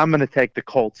I'm going to take the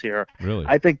Colts here. Really?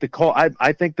 I think the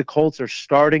Colts are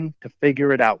starting to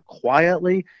figure it out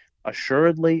quietly,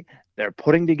 assuredly. They're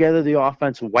putting together the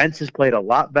offense. Wentz has played a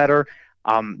lot better.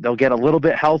 They'll get a little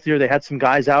bit healthier. They had some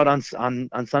guys out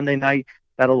on Sunday night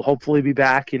that'll hopefully be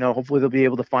back. Hopefully they'll be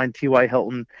able to find T.Y.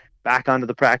 Hilton back onto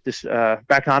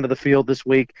the field this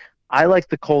week. I like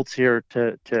the Colts here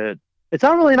to it's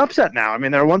not really an upset now. I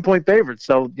mean, they're 1-point favorites.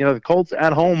 So, the Colts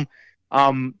at home,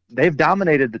 they've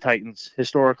dominated the Titans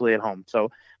historically at home.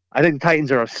 So I think the Titans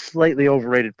are a slightly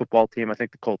overrated football team. I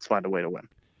think the Colts find a way to win.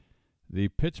 The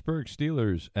Pittsburgh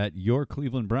Steelers at your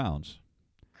Cleveland Browns.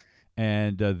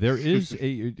 And there is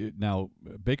now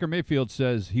Baker Mayfield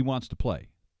says he wants to play,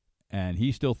 and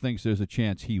he still thinks there's a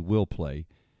chance he will play.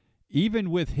 Even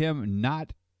with him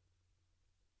not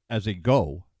as a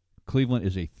go, Cleveland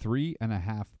is a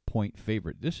 3.5-point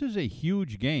favorite. This is a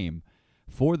huge game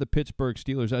for the Pittsburgh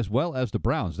Steelers as well as the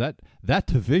Browns. That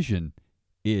division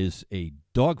is a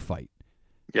dogfight.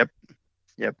 Yep,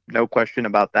 no question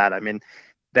about that. I mean,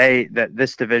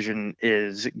 this division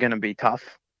is going to be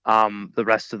tough the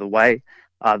rest of the way.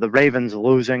 The Ravens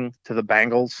losing to the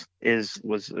Bengals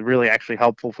was really actually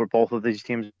helpful for both of these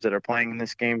teams that are playing in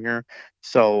this game here.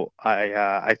 So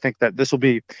I think that this will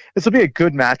be a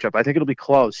good matchup. I think it'll be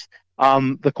close.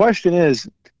 The question is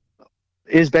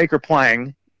Baker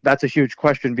playing? That's a huge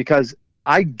question, because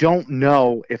I don't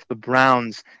know if the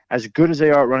Browns, as good as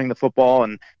they are at running the football,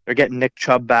 and they're getting Nick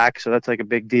Chubb back, so that's like a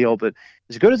big deal, but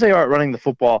as good as they are at running the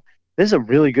football, this is a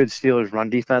really good Steelers run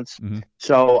defense. Mm-hmm.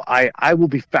 So I will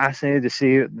be fascinated to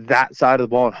see that side of the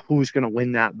ball and who's going to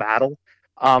win that battle.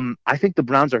 I think the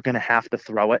Browns are going to have to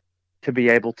throw it to be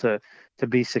able to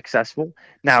be successful.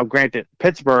 Now, granted,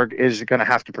 Pittsburgh is going to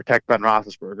have to protect Ben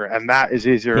Roethlisberger, and that is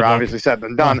easier, obviously, said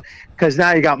than done, because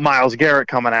now you got Myles Garrett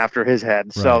coming after his head.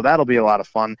 Right. So that'll be a lot of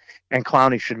fun, and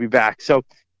Clowney should be back. So,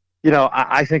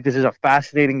 I think this is a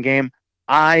fascinating game.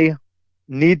 I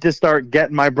need to start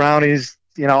getting my Brownies,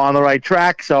 on the right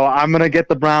track. So I'm going to get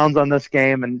the Browns on this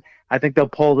game, and I think they'll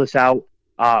pull this out.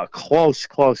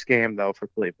 Close game, though, for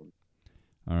Cleveland.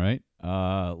 All right.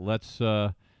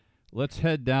 Let's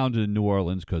head down to New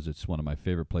Orleans, because it's one of my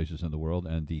favorite places in the world,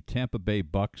 and the Tampa Bay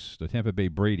Bucks, the Tampa Bay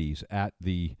Brady's at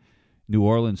the New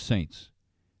Orleans Saints.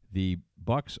 The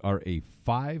Bucks are a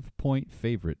 5-point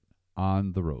favorite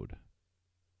on the road.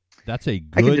 That's a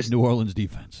good New Orleans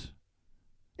defense.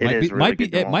 It might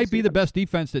be the best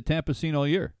defense that Tampa's seen all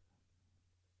year.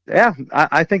 Yeah,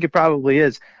 I think it probably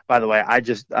is. By the way, I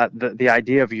just the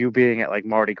idea of you being at like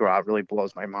Mardi Gras really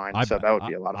blows my mind. So that would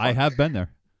be a lot of fun. I have been there.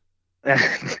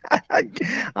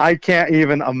 I can't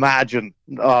even imagine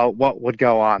what would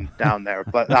go on down there,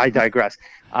 but I digress.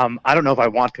 I don't know if I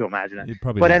want to imagine it.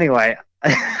 But anyway,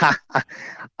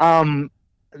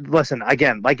 listen,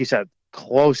 again, like you said,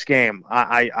 close game.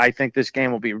 I think this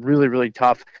game will be really, really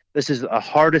tough. This is the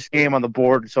hardest game on the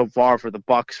board so far for the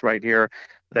Bucks right here.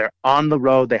 They're on the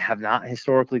road. They have not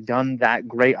historically done that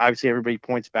great. Obviously, everybody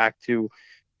points back to,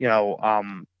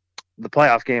 the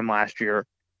playoff game last year.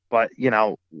 But,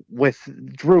 with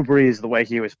Drew Brees, the way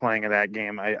he was playing in that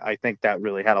game, I think that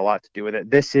really had a lot to do with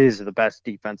it. This is the best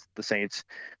defense the Saints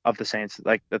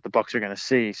like that the Bucks are going to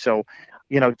see. So,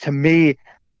 to me,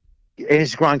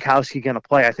 is Gronkowski going to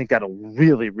play? I think that'll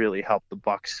really, really help the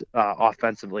Bucks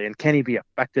offensively. And can he be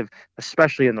effective,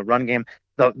 especially in the run game?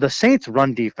 The Saints'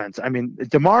 run defense, I mean,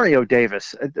 Demario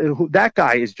Davis, that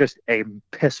guy is just a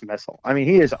piss missile. I mean,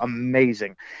 he is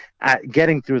amazing at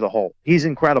getting through the hole. He's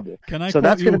incredible. Can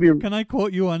I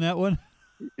quote you on that one?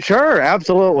 Sure,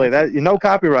 absolutely. That no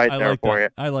copyright there for you.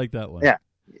 I like that one. Yeah,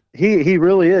 he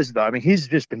really is, though. I mean, he's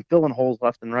just been filling holes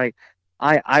left and right.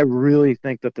 I really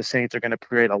think that the Saints are going to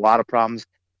create a lot of problems.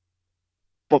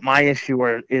 But my issue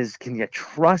is, can you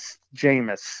trust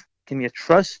Jameis? Can you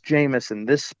trust Jameis in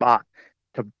this spot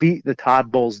to beat the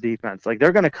Todd Bowles defense? Like,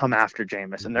 they're going to come after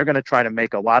Jameis, and they're going to try to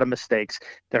make a lot of mistakes.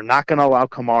 They're not going to allow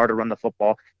Kamara to run the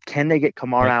football. Can they get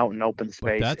Kamara out in open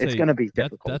space? It's going to be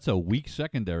difficult. That's a weak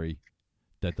secondary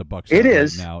that the Bucs have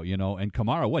right now, And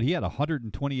Kamara, he had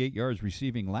 128 yards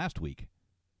receiving last week.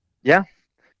 Yeah.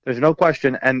 There's no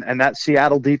question. And that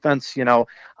Seattle defense,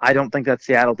 I don't think that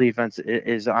Seattle defense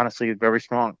is honestly very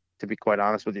strong, to be quite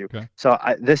honest with you. Okay. So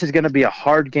this is going to be a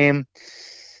hard game.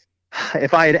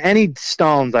 If I had any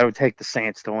stones, I would take the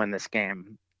Saints to win this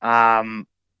game. But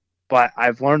but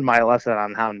I've learned my lesson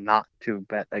on how not to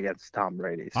bet against Tom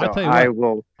Brady. So I'll tell you I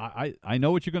what, will. I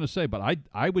know what you're going to say, but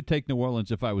I would take New Orleans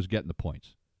if I was getting the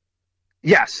points.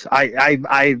 Yes,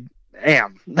 I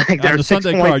am. Like, on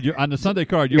the Sunday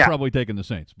card, you're probably taking the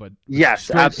Saints, but yes,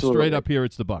 absolutely. Straight up here,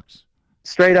 it's the Bucs.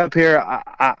 Straight up here,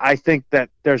 I think that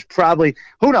there's probably,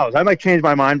 who knows, I might change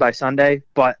my mind by Sunday,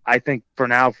 but I think for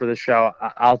now, for the show,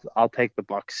 I'll take the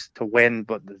Bucs to win,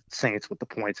 but the Saints with the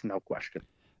points, no question.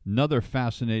 Another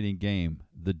fascinating game.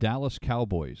 The Dallas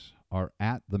Cowboys are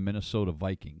at the Minnesota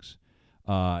Vikings.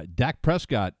 Dak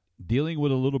Prescott dealing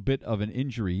with a little bit of an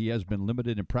injury. He has been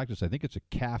limited in practice. I think it's a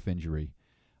calf injury.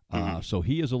 So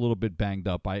he is a little bit banged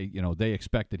up. They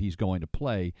expect that he's going to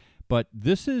play. But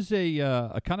this is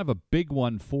a kind of a big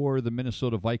one for the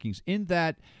Minnesota Vikings in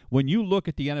that when you look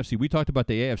at the NFC, we talked about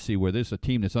the AFC where there's a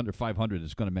team that's under 500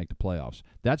 that's going to make the playoffs.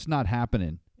 That's not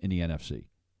happening in the NFC.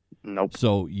 Nope.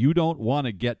 So you don't want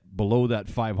to get below that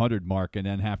 500 mark and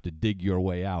then have to dig your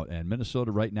way out. And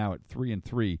Minnesota right now at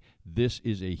 3-3, this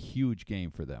is a huge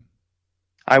game for them.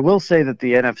 I will say that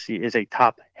the NFC is a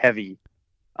top-heavy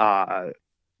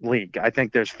league. I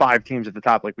think there's 5 teams at the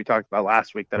top, like we talked about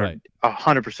last week, that are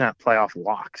 100% playoff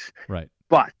locks. Right.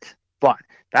 But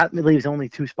that leaves only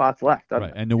 2 spots left.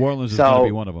 Right. And New Orleans is going to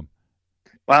be one of them.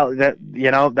 Well,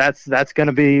 that's going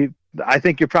to be. I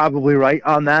think you're probably right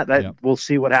on that. We'll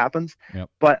see what happens. Yep.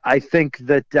 But I think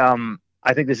that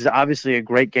I think this is obviously a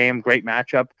great game, great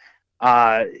matchup.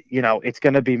 It's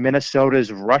going to be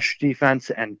Minnesota's rush defense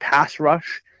and pass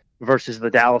rush versus the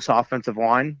Dallas offensive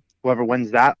line. Whoever wins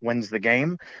that wins the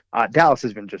game. Dallas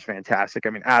has been just fantastic. I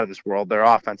mean, out of this world. Their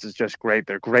offense is just great.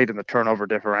 They're great in the turnover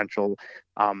differential.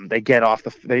 They get off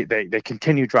they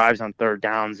continue drives on third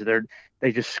downs.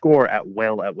 They just score at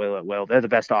will. They're the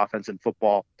best offense in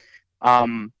football.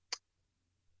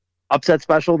 Upset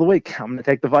special of the week. I'm going to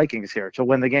take the Vikings here to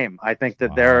win the game. I think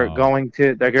that they're going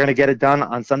to get it done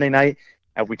on Sunday night.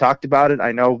 And we talked about it.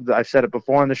 I know I've said it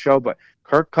before on the show, but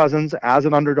Kirk Cousins as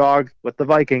an underdog with the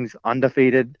Vikings,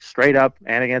 undefeated, straight up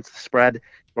and against the spread.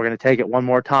 We're going to take it one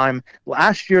more time.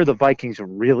 Last year, the Vikings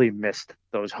really missed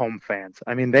those home fans.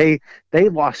 I mean, they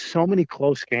lost so many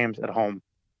close games at home.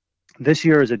 This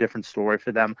year is a different story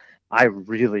for them. I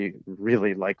really,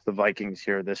 really like the Vikings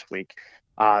here this week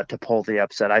to pull the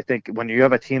upset. I think when you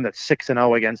have a team that's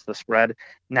 6-0 against the spread,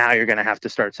 now you're going to have to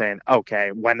start saying,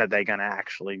 okay, when are they going to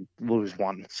actually lose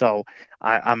one? So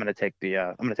I'm going to take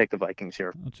the Vikings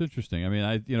here. That's interesting. I mean,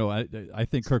 I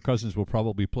think Kirk Cousins will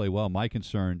probably play well. My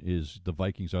concern is the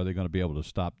Vikings. Are they going to be able to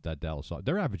stop that Dallas?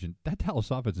 That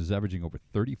Dallas offense is averaging over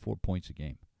 34 points a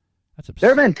game. That's absurd.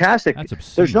 They're fantastic. That's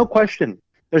obscene.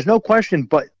 There's no question,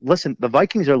 but listen, the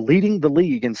Vikings are leading the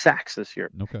league in sacks this year.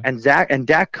 Okay. And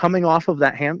Dak coming off of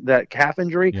that calf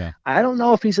injury, I don't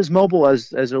know if he's as mobile as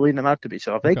they're leading him out to be.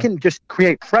 So if they can just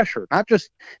create pressure, not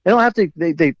just they don't have to.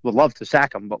 They would love to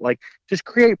sack him, but just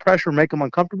create pressure, make them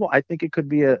uncomfortable. I think it could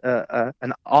be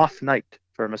an off night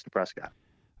for Mr. Prescott.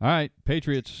 All right,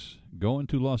 Patriots going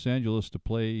to Los Angeles to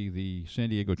play the San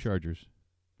Diego Chargers.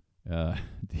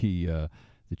 The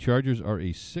Chargers are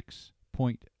a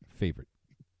 6-point favorite.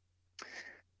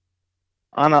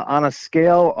 On a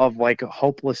scale of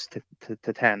hopeless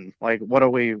to 10, what are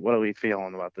we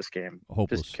feeling about this game?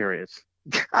 Hopeless. Just curious.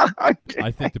 I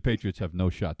think the Patriots have no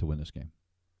shot to win this game.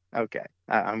 Okay,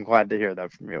 I'm glad to hear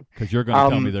that from you. Because you're going to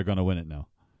tell me they're going to win it now.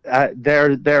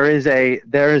 There is a.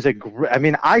 I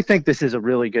mean, I think this is a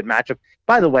really good matchup.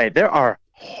 By the way, there are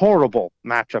horrible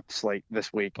matchup slate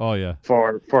this week. Oh yeah.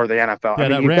 For the NFL.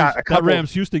 Yeah, that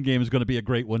Rams Houston game is going to be a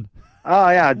great one. Oh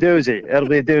yeah, doozy. It'll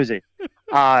be a doozy.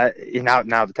 Now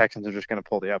the Texans are just going to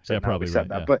pull the upset. Yeah, probably said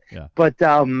right. that. But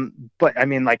I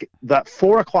mean, that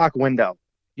 4:00 window,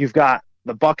 you've got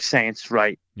the Bucs Saints,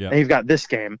 right? Yeah. And you've got this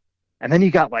game, and then you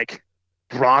got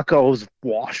Broncos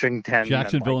Washington.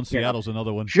 Jacksonville and Seattle's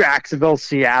another one. Jacksonville,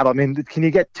 Seattle. I mean, can you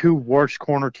get 2 worse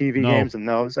corner TV games than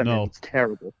those? I mean, it's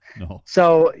terrible. No.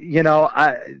 So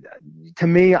to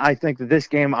me, I think that this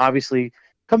game obviously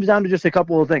comes down to just a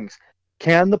couple of things.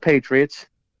 Can the Patriots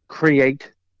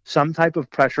create some type of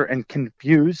pressure and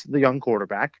confuse the young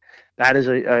quarterback? That is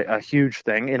a huge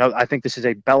thing. I think this is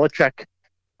a Belichick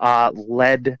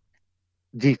led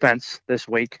defense this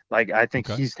week. I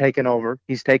think he's taken over.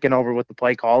 He's taken over with the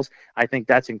play calls. I think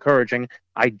that's encouraging.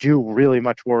 I do really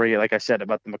much worry, like I said,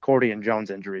 about the McCourty and Jones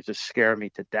injuries. Just scare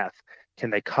me to death. Can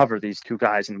they cover these 2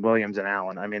 guys in Williams and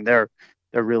Allen? I mean, they're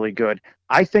really good.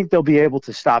 I think they'll be able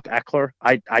to stop Eckler.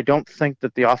 I don't think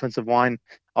that the offensive line,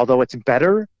 although it's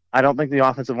better, I don't think the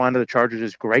offensive line of the Chargers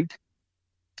is great.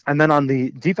 And then on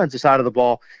the defensive side of the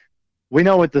ball, we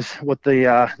know what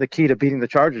the key to beating the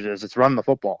Chargers is. It's run the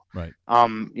football. Right.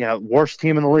 Worst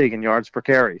team in the league in yards per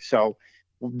carry. So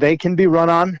they can be run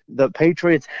on. The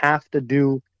Patriots have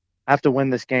to win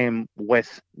this game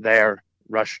with their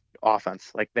rush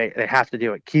offense. Like they have to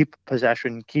do it. Keep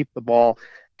possession, keep the ball,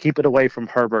 keep it away from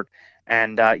Herbert.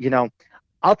 And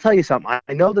I'll tell you something.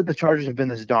 I know that the Chargers have been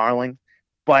this darling,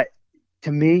 but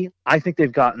to me, I think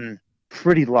they've gotten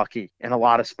pretty lucky in a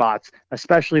lot of spots,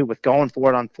 especially with going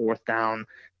for it on fourth down.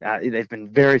 They've been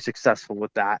very successful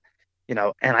with that,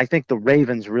 and I think the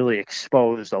Ravens really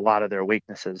exposed a lot of their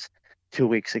weaknesses 2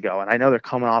 weeks ago. And I know they're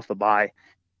coming off the bye,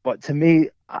 but to me,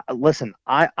 listen,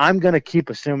 I'm going to keep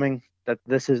assuming that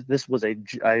this was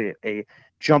a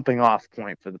jumping off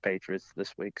point for the Patriots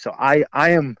this week. So I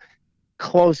am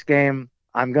close game.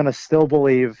 I'm going to still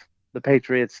believe the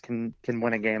Patriots can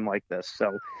win a game like this.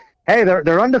 So, hey,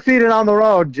 they're undefeated on the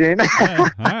road, Gene. All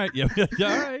right. Yeah.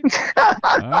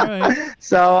 All right.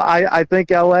 So I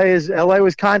think LA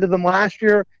was kind to them last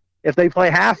year. If they play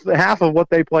half of what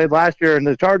they played last year and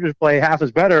the Chargers play half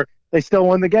as better, they still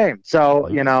win the game. So,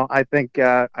 I think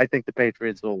the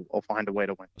Patriots will find a way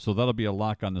to win. So that'll be a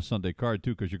lock on the Sunday card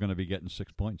too, because you're going to be getting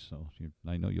 6 points. So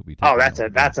I know you'll be.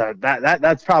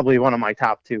 That's probably one of my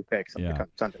top 2 picks on the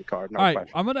Sunday card. No All right,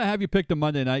 question. I'm going to have you pick the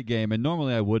Monday night game, and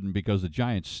normally I wouldn't because the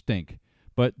Giants stink.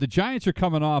 But the Giants are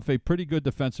coming off a pretty good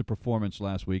defensive performance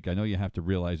last week. I know you have to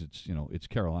realize it's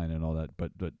Carolina and all that,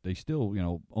 but they still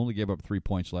only gave up 3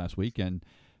 points last week, and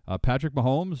Patrick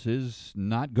Mahomes is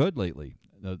not good lately.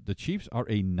 The Chiefs are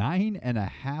a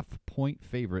 9.5 point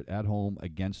favorite at home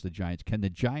against the Giants. Can the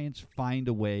Giants find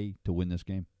a way to win this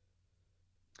game?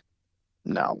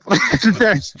 No,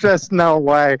 there's just no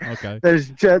way. Okay.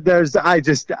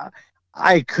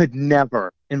 I could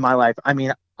never in my life. I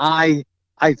mean, I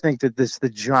think that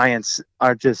the Giants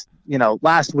are just,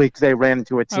 last week they ran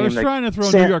into a team. I was trying to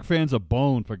throw New York fans a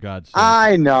bone, for God's sake.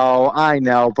 I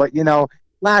know, but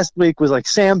last week was like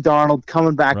Sam Darnold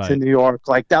coming back to New York.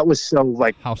 Like that was so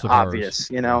obvious,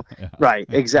 Yeah. Right,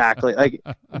 exactly. Like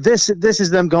this is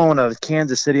them going to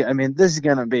Kansas City. I mean, this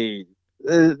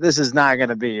is not going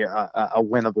to be a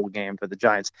winnable game for the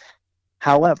Giants.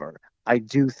 However, I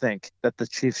do think that the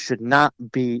Chiefs should not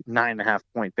be 9.5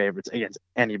 point favorites against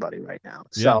anybody right now.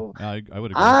 So I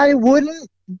would agree. I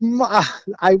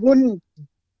wouldn't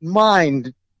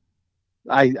mind.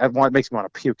 It makes me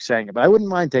want to puke saying it, but I wouldn't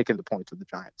mind taking the points with the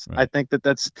Giants. Right. I think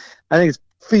it's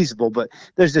feasible, but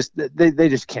there's just they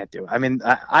just can't do it. I mean,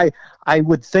 I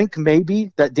would think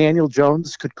maybe that Daniel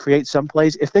Jones could create some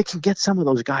plays if they can get some of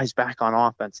those guys back on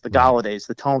offense, the Galladays,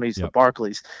 the Tonys, the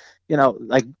Barkleys.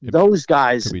 Those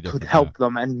guys could help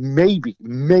them and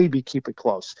maybe keep it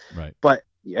close. Right. But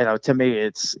to me,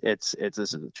 it's this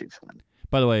is the Chiefs win.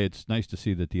 By the way, it's nice to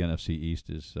see that the NFC East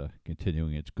is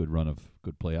continuing its good run of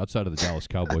good play. Outside of the Dallas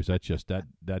Cowboys,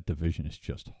 that division is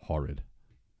just horrid.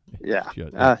 Yeah,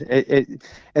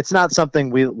 it's not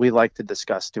something we like to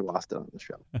discuss too often on the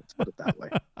show. Let's put it that way.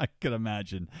 I can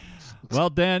imagine. Well,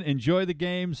 Dan, enjoy the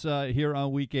games here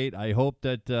on Week 8. I hope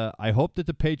that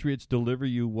the Patriots deliver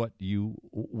you what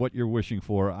you're wishing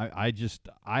for.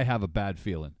 I have a bad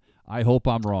feeling. I hope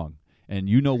I'm wrong. And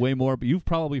you know way more, but you've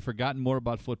probably forgotten more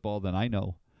about football than I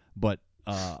know. But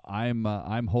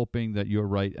I'm hoping that you're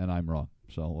right and I'm wrong.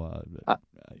 So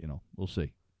we'll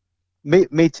see.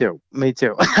 Me too.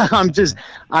 I'm just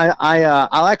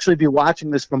I'll actually be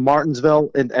watching this from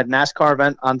Martinsville at NASCAR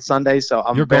event on Sunday. So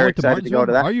I'm very excited to go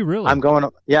to that. Are you really? I'm going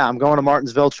to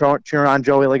Martinsville cheering on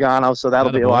Joey Logano. So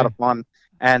that'll be a lot of fun.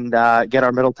 And get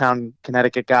our Middletown,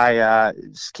 Connecticut guy,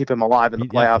 keep him alive in the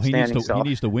playoff standings. He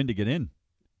needs to win to get in.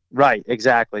 Right,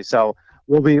 exactly. So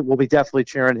we'll be definitely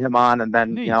cheering him on, and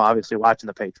then obviously watching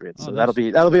the Patriots. So that'll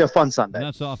be a fun Sunday.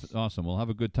 That's awesome. We'll have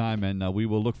a good time, and we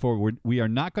will look forward. We are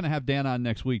not going to have Dan on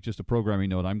next week. Just a programming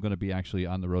note. I'm going to be actually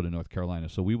on the road in North Carolina,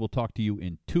 so we will talk to you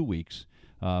in 2 weeks.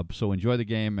 So enjoy the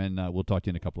game, and we'll talk to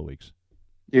you in a couple of weeks.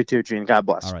 You too, Gene. God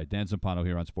bless. All right, Dan Zampano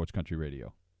here on Sports Country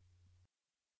Radio.